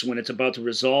brakes when it's about to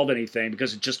resolve anything,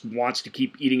 because it just wants to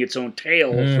keep eating its own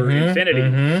tail for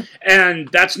infinity. And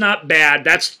that's not bad.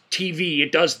 That's TV.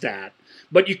 It does that.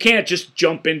 But you can't just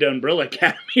jump into Umbrella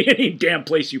Academy any damn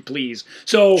place you please.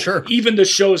 So even the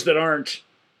shows that aren't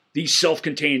these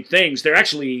self-contained things, they're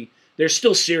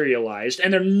still serialized,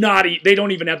 and they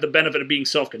don't even have the benefit of being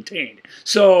self-contained.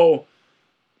 So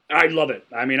I love it.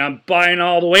 I mean, I'm buying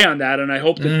all the way on that, and I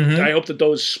hope that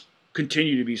those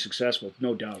continue to be successful,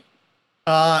 no doubt.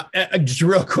 Just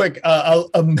real quick, a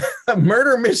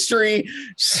murder mystery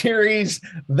series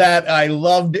that I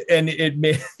loved, and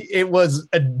it was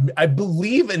I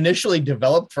believe initially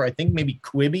developed for, I think, maybe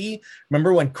Quibi.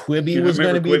 Remember when Quibi was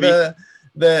going to be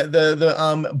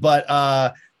but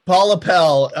Paula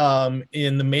Pell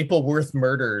in the Mapleworth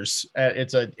Murders.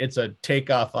 It's a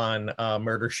takeoff on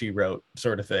Murder, She Wrote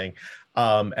sort of thing.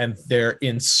 And they're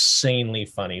insanely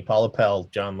funny. Paula Pell,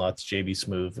 John Lutz, JB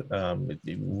Smoove,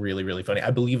 really, really funny.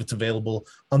 I believe it's available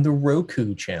on the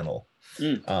Roku channel.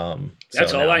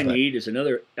 That's all I need is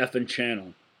another effing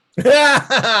channel.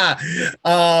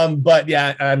 But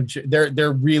yeah,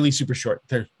 they're really super short.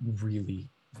 They're really,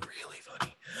 Really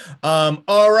funny.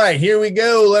 All right, here we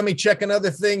go. Let me check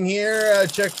another thing here.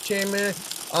 Check chain.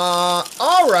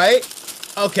 All right.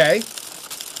 Okay.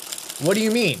 What do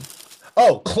you mean?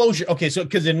 Oh, closure. Okay, so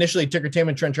because initially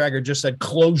Tickertainment Trend Tracker just said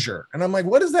closure, and I'm like,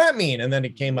 what does that mean? And then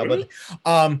it came up with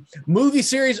movie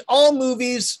series, all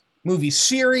movies, movie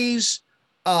series,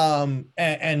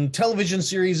 and television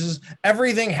series.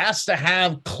 Everything has to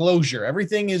have closure.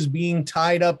 Everything is being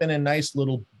tied up in a nice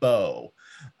little bow,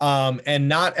 and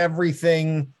not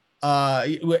everything.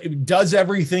 Does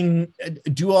everything?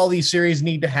 Do all these series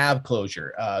need to have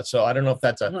closure? So I don't know if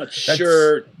that's I'm not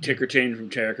sure. Tickertainment from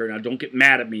Tracker. Now, don't get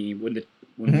mad at me when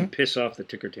you piss off the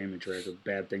Tickertainment Tracker.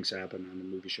 Bad things happen on the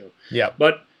movie show. Yeah,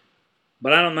 but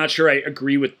I'm not sure I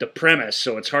agree with the premise.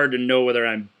 So it's hard to know whether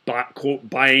I'm quote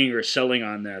buying or selling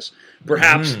on this.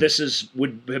 Perhaps this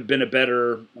would have been a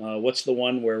better. What's the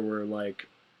one where we're like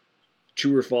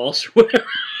true or false?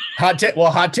 Hot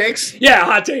takes. Yeah,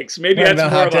 hot takes. Maybe that's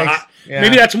more of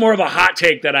maybe that's more of a hot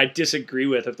take that I disagree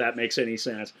with, if that makes any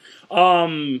sense.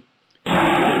 Hey.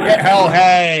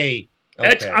 Okay.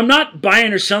 I'm not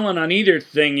buying or selling on either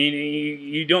thing.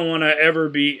 You don't want to ever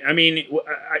be. I mean,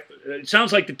 it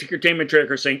sounds like the Tickertainment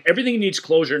Tracker is saying everything needs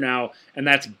closure now, and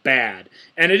that's bad.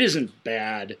 And it isn't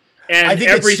bad. And I think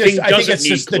everything doesn't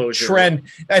need closure. The trend.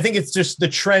 I think it's just the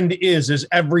trend is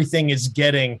everything is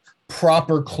getting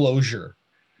proper closure.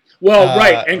 Well,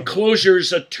 right, and closure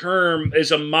is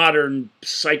a modern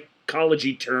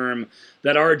psychology term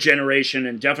that our generation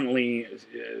and definitely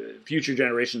future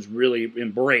generations really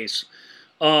embrace.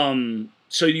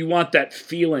 So you want that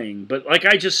feeling, but like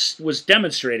I just was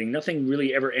demonstrating, nothing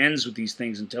really ever ends with these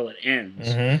things until it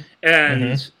ends,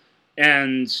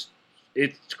 and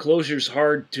closure's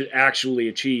hard to actually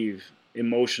achieve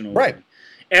emotionally, right?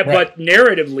 But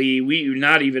narratively,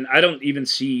 I don't even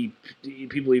see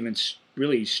people even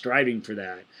really striving for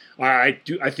that. I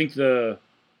think the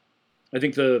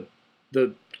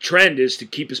trend is to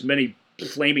keep as many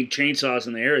flaming chainsaws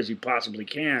in the air as you possibly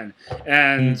can,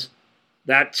 and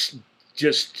that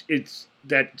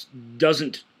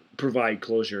doesn't provide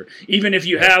closure. Even if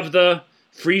you have the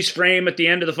freeze frame at the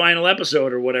end of the final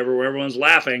episode or whatever, where everyone's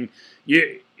laughing,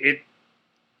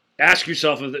 ask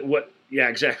yourself what. Yeah,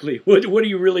 exactly. What are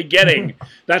you really getting?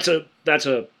 That's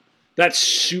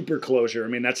super closure. I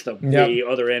mean, that's the way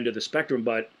other end of the spectrum.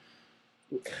 But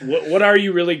what are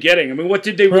you really getting? I mean, what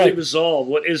did they really resolve?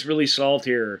 What is really solved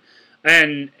here?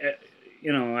 And I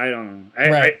don't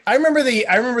know. I remember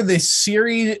the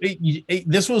series.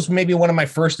 This was maybe one of my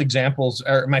first examples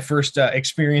or my first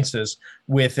experiences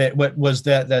with it. What was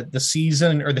the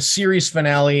season or the series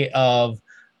finale of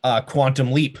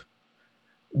Quantum Leap,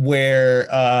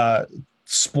 where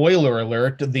spoiler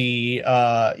alert, the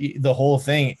whole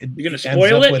thing. You're gonna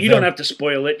spoil it? You don't have to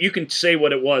spoil it. You can say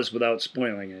what it was without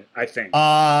spoiling it, I think.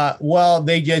 Well,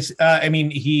 they just I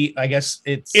guess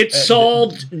it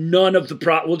solved none of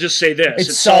the we'll just say this.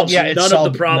 It solves none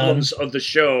of the problems of the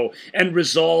show and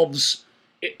resolves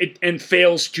it and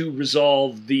fails to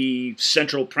resolve the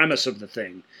central premise of the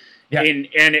thing. Yeah. And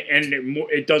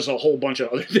it does a whole bunch of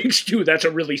other things too. That's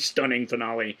a really stunning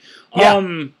finale.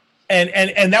 Yeah.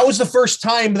 And that was the first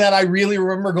time that I really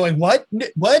remember going, what?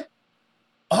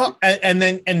 And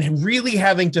then really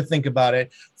having to think about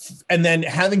it, and then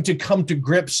having to come to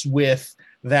grips with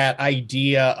that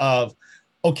idea of,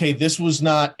 okay, this was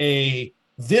not a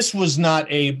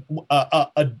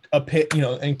pit,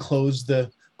 and close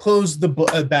the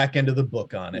book, back end of the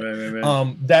book on it.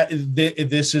 Right.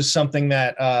 This is something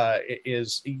that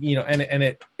is, and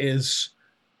it is.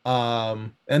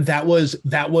 And that was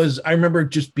I remember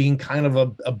just being kind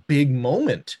of a big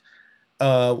moment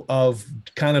of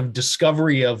kind of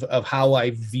discovery of how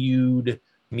I viewed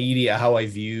media, how I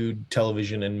viewed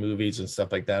television and movies and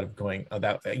stuff like that, of going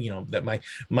that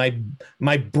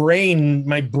my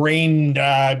brain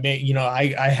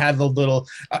I had the little,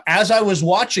 as I was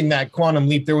watching that Quantum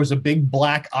Leap, there was a big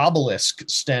black obelisk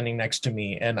standing next to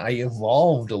me, and I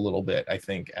evolved a little bit, I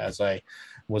think, as I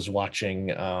was watching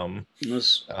Donald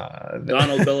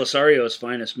Belisario's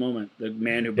finest moment, the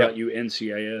man who brought you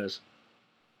NCIS.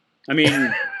 I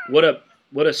mean, what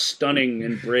a stunning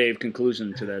and brave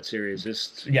conclusion to that series.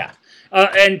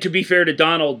 And to be fair to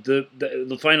Donald,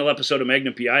 the final episode of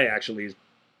Magnum PI actually is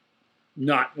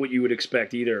not what you would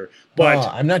expect either. But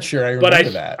I'm not sure I remember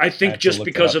that. I think just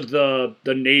because of the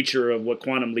nature of what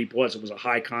Quantum Leap was, it was a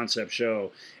high concept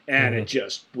show, and it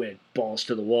just went balls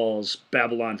to the walls.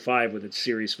 Babylon 5 with its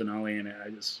series finale, and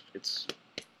it's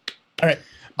all right.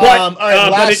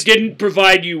 But it didn't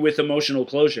provide you with emotional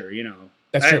closure,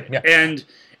 That's true. Yeah.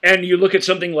 And you look at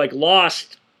something like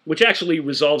Lost, which actually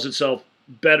resolves itself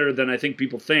better than I think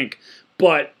people think,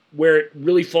 but where it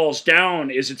really falls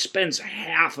down is it spends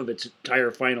half of its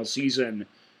entire final season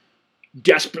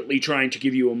desperately trying to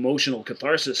give you emotional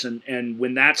catharsis, and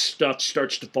when that stuff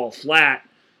starts to fall flat,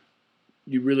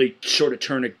 you really sort of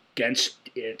turn against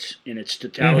it in its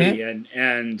totality.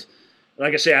 And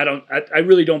like I say, I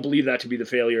really don't believe that to be the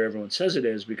failure everyone says it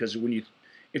is, because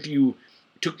if you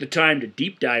took the time to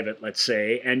deep dive it, let's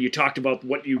say, and you talked about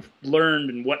what you've learned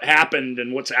and what happened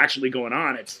and what's actually going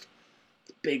on, it's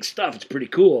big stuff. It's pretty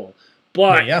cool.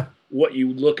 But what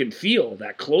you look and feel,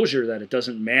 that closure that it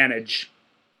doesn't manage,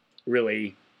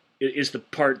 really is the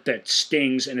part that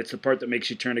stings, and it's the part that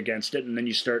makes you turn against it, and then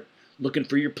you start looking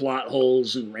for your plot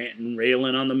holes and ranting and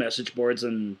railing on the message boards,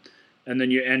 and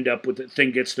then you end up with the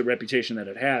thing gets the reputation that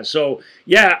it has. So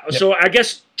so I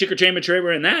guess Chickertainment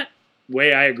Trailer in that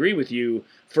way, I agree with you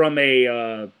from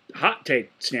a hot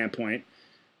take standpoint.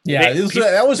 Yeah, they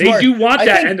smart. do want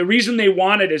that, and the reason they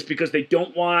want it is because they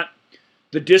don't want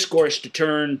the discourse to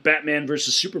turn Batman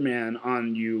versus Superman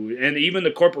on you, and even the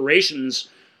corporations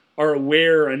are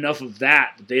aware enough of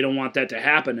that they don't want that to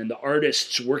happen, and the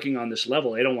artists working on this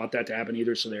level, they don't want that to happen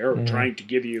either, so they're trying to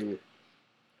give you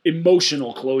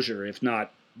emotional closure, if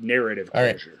not narrative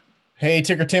closure. All right. Hey,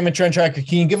 Tickertainment Trend Tracker,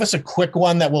 can you give us a quick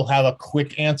one that we'll have a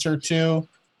quick answer to?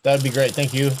 That would be great.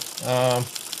 Thank you.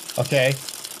 Okay.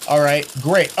 All right.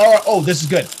 Great. Oh, this is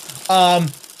good.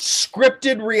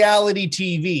 Scripted reality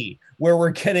TV, where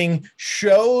we're getting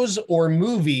shows or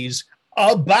movies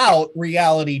about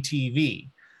reality TV.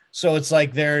 So it's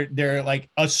like they're like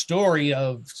a story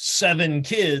of 7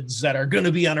 kids that are going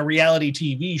to be on a reality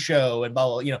TV show, and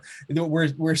blah, blah,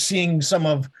 we're seeing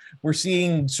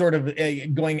sort of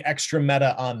going extra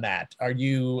meta on that. Are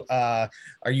you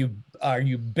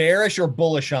bearish or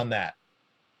bullish on that?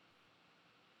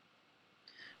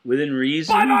 Within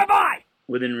reason.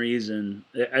 Within reason.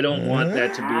 I don't want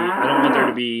that to be. I don't want there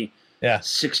to be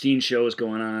 16 shows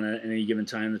going on at any given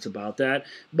time that's about that.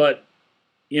 But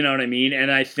you know what I mean?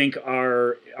 And I think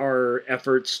our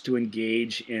efforts to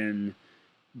engage in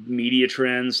media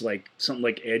trends, like something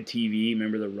like Ed TV,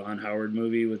 remember the Ron Howard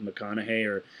movie with McConaughey,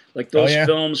 or like those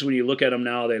films, when you look at them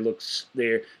now, they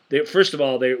first of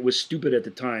all, they was stupid at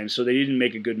the time, so they didn't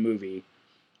make a good movie.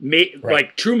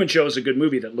 Like Truman Show is a good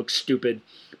movie that looks stupid,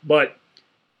 but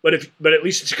at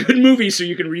least it's a good movie, so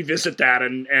you can revisit that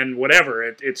and whatever,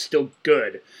 it's still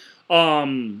good.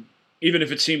 Even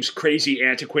if it seems crazy,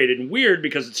 antiquated, and weird,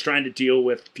 because it's trying to deal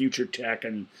with future tech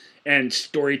and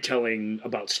storytelling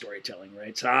about storytelling,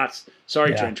 right? So,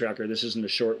 sorry, Train Tracker, this isn't a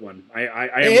short one.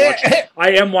 I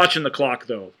am watching the clock,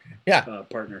 though.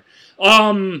 Partner.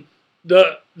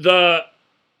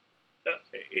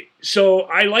 So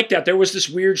I like that. There was this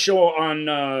weird show on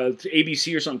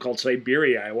ABC or something called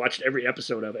Siberia. I watched every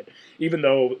episode of it, even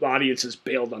though the audiences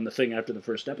bailed on the thing after the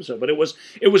first episode. But it was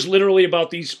literally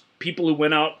about these people who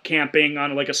went out camping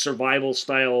on like a survival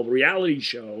style reality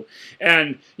show,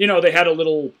 and they had a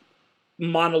little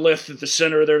monolith at the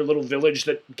center of their little village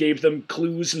that gave them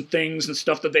clues and things and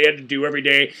stuff that they had to do every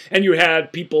day, and you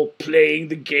had people playing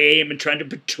the game and trying to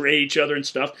betray each other and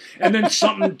stuff, and then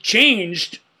something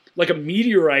changed. Like a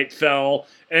meteorite fell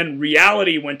and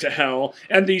reality went to hell,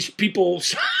 and these people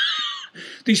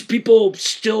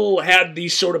still had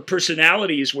these sort of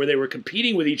personalities where they were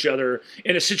competing with each other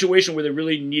in a situation where they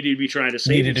really needed to be trying to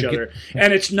save each other.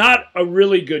 And it's not a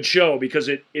really good show, because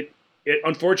it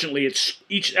unfortunately, it's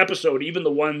each episode, even the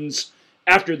ones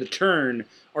after the turn,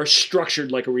 are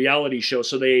structured like a reality show,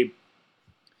 so it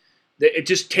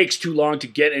just takes too long to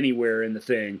get anywhere in the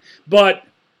thing.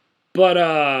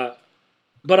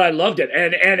 But I loved it,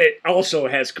 and it also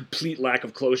has complete lack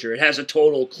of closure. It has a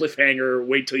total cliffhanger.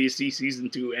 Wait till you see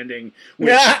season 2 ending,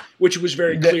 which was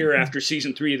very clear after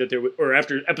season 3 that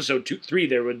after episode 3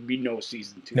 there would be no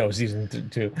season 2. No season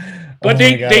 2. But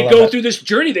they go through this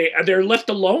journey. They're left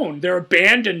alone. They're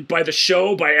abandoned by the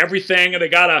show, by everything, and they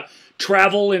gotta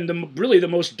travel in the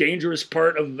most dangerous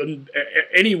part of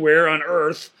anywhere on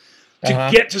Earth. To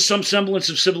get to some semblance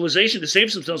of civilization, to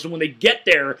save themselves. And when they get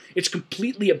there, it's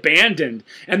completely abandoned.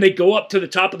 And they go up to the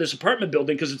top of this apartment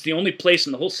building because it's the only place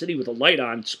in the whole city with a light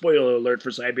on. Spoiler alert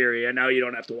for Siberia. Now you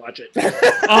don't have to watch it.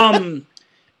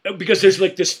 Because there's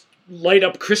like this light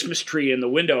up Christmas tree in the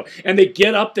window. And they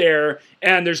get up there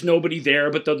and there's nobody there,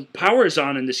 but the power is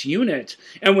on in this unit.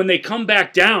 And when they come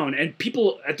back down, and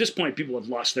at this point, people have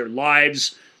lost their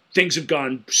lives. Things have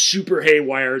gone super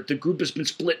haywire. The group has been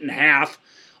split in half.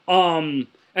 And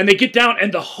they get down,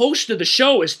 and the host of the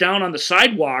show is down on the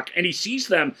sidewalk, and he sees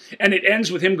them, and it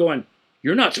ends with him going,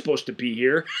 "You're not supposed to be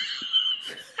here."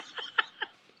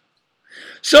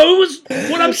 So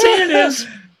what I'm saying is,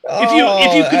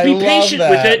 If you could be patient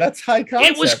with it, that's high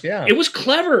concept. it was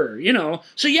clever,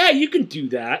 So yeah, you can do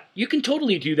that. You can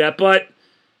totally do that, but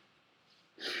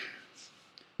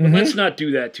let's not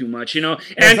do that too much, And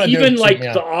even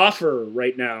The Offer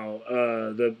right now,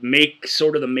 the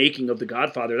making of The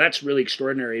Godfather, that's really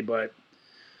extraordinary. But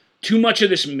too much of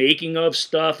this making of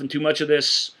stuff and too much of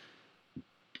this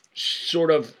sort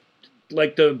of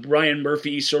like the Ryan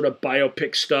Murphy sort of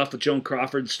biopic stuff with Joan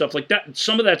Crawford and stuff like that.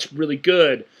 Some of that's really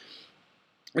good,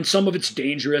 and some of it's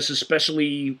dangerous,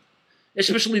 especially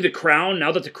The Crown.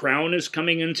 Now that The Crown is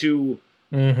coming into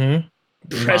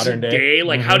present day,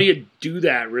 like how do you do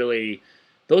that? Really,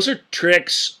 those are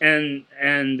tricks, and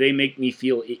they make me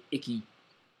feel icky.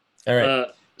 All right.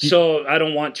 So I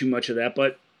don't want too much of that.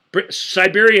 But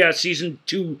Siberia season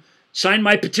 2, sign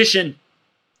my petition.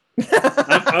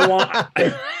 I want.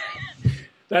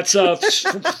 That's a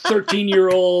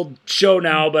 13-year-old show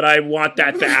now, but I want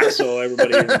that back. So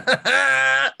everybody.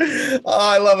 Oh,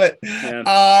 I love it.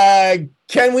 Yeah.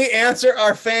 Can we answer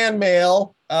our fan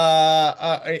mail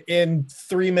in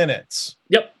 3 minutes?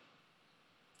 Yep.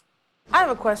 I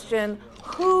have a question.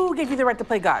 Who gave you the right to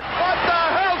play God? What the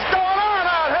hell's going on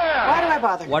out here? Why do I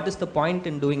bother? What is the point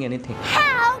in doing anything?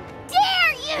 How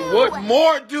dare you? What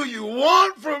more do you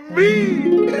want from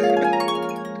me?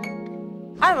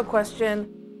 I have a question.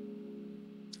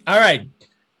 All right.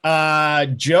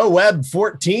 Joe Webb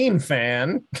 14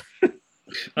 fan.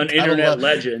 An internet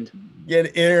legend. An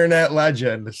internet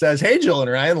legend says, "Hey, Joel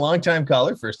and Ryan, longtime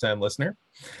caller, first time listener.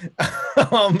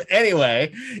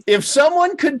 Anyway, if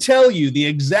someone could tell you the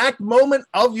exact moment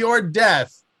of your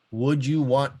death, would you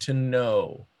want to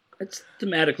know?" It's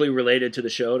thematically related to the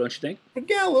show, don't you think?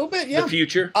 Yeah, a little bit. Yeah. The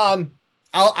future.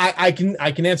 I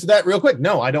can answer that real quick.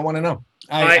 No, I don't want to know.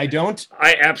 I don't.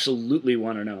 I absolutely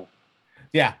want to know.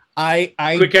 Yeah,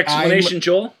 quick explanation,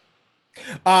 Joel.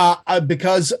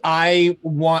 Because I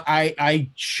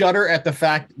shudder at the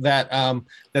fact that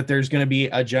that there's going to be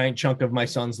a giant chunk of my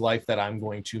son's life that I'm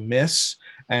going to miss,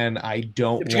 and I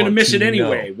don't. If you're going to miss it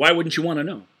anyway, why wouldn't you want to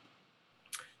know?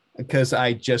 Because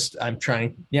I'm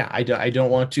trying. Yeah, I don't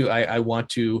want to. I want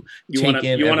to take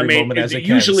in every moment as it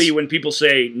can. Usually, when people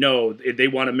say no, they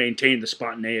want to maintain the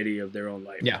spontaneity of their own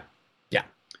life. Yeah.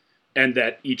 And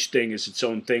that each thing is its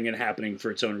own thing and happening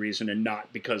for its own reason, and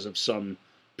not because of some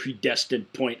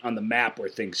predestined point on the map where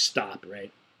things stop, right?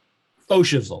 Oh,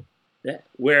 shizzle. Yeah.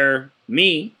 Where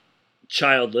me,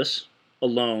 childless,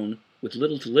 alone, with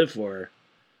little to live for,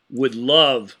 would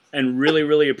love and really,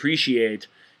 really appreciate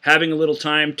having a little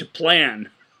time to plan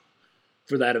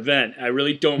for that event. I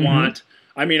really don't want...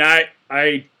 I mean,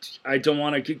 I don't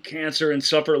want to get cancer and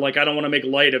suffer. Like, I don't want to make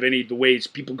light of any of the ways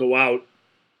people go out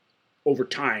over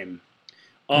time.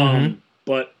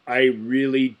 But I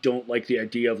really don't like the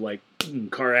idea of like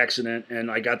car accident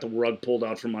and I got the rug pulled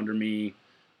out from under me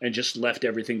and just left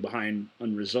everything behind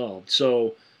unresolved.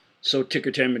 So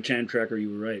Ticker Time and Time Tracker,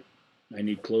 you were right. I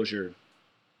need closure.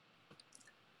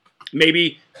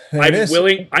 Maybe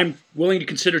I'm willing to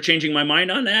consider changing my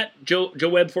mind on that, Joe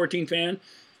Webb 14 fan.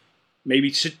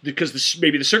 Maybe because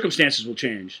maybe the circumstances will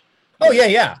change. Oh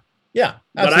yeah. Yeah,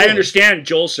 absolutely. But I understand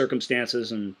Joel's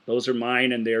circumstances, and those are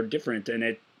mine, and they're different.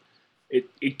 And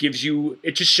it gives you,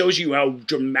 it just shows you how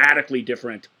dramatically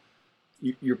different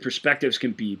your perspectives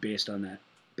can be based on that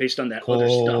other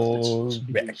stuff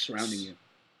that's surrounding you.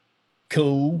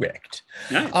 Correct.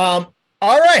 Nice. All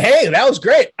right. Hey, that was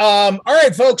great. All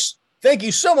right, folks. Thank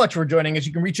you so much for joining us.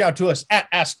 You can reach out to us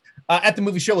at the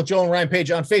Movie Show with Joel and Ryan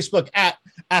page on Facebook, at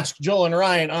Ask Joel and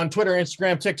Ryan on Twitter,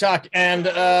 Instagram, TikTok, and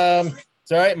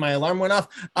it's all right. My alarm went off.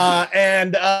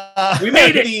 We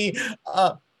made it.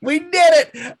 We did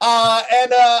it.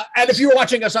 And if you're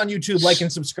watching us on YouTube, like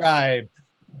and subscribe.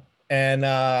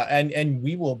 And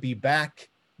we will be back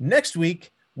next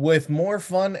week with more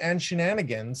fun and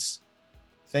shenanigans.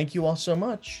 Thank you all so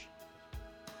much.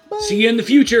 Bye. See you in the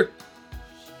future.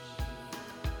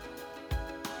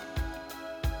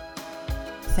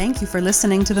 Thank you for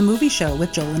listening to The Movie Show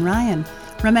with Joel and Ryan.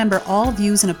 Remember, all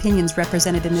views and opinions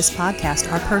represented in this podcast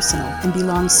are personal and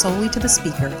belong solely to the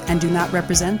speaker and do not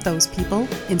represent those people,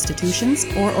 institutions,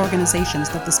 or organizations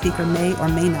that the speaker may or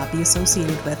may not be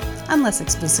associated with, unless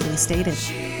explicitly stated.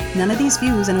 None of these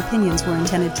views and opinions were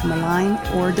intended to malign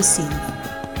or deceive.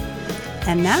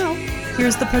 And now,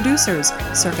 here's the producers,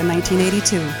 circa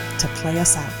 1982, to play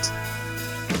us out.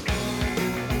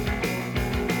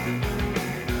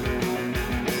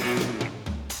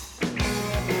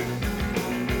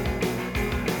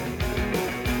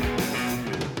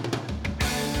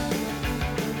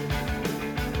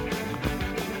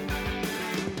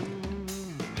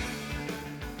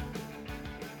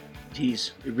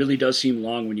 Geez, it really does seem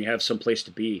long when you have some place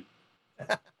to be.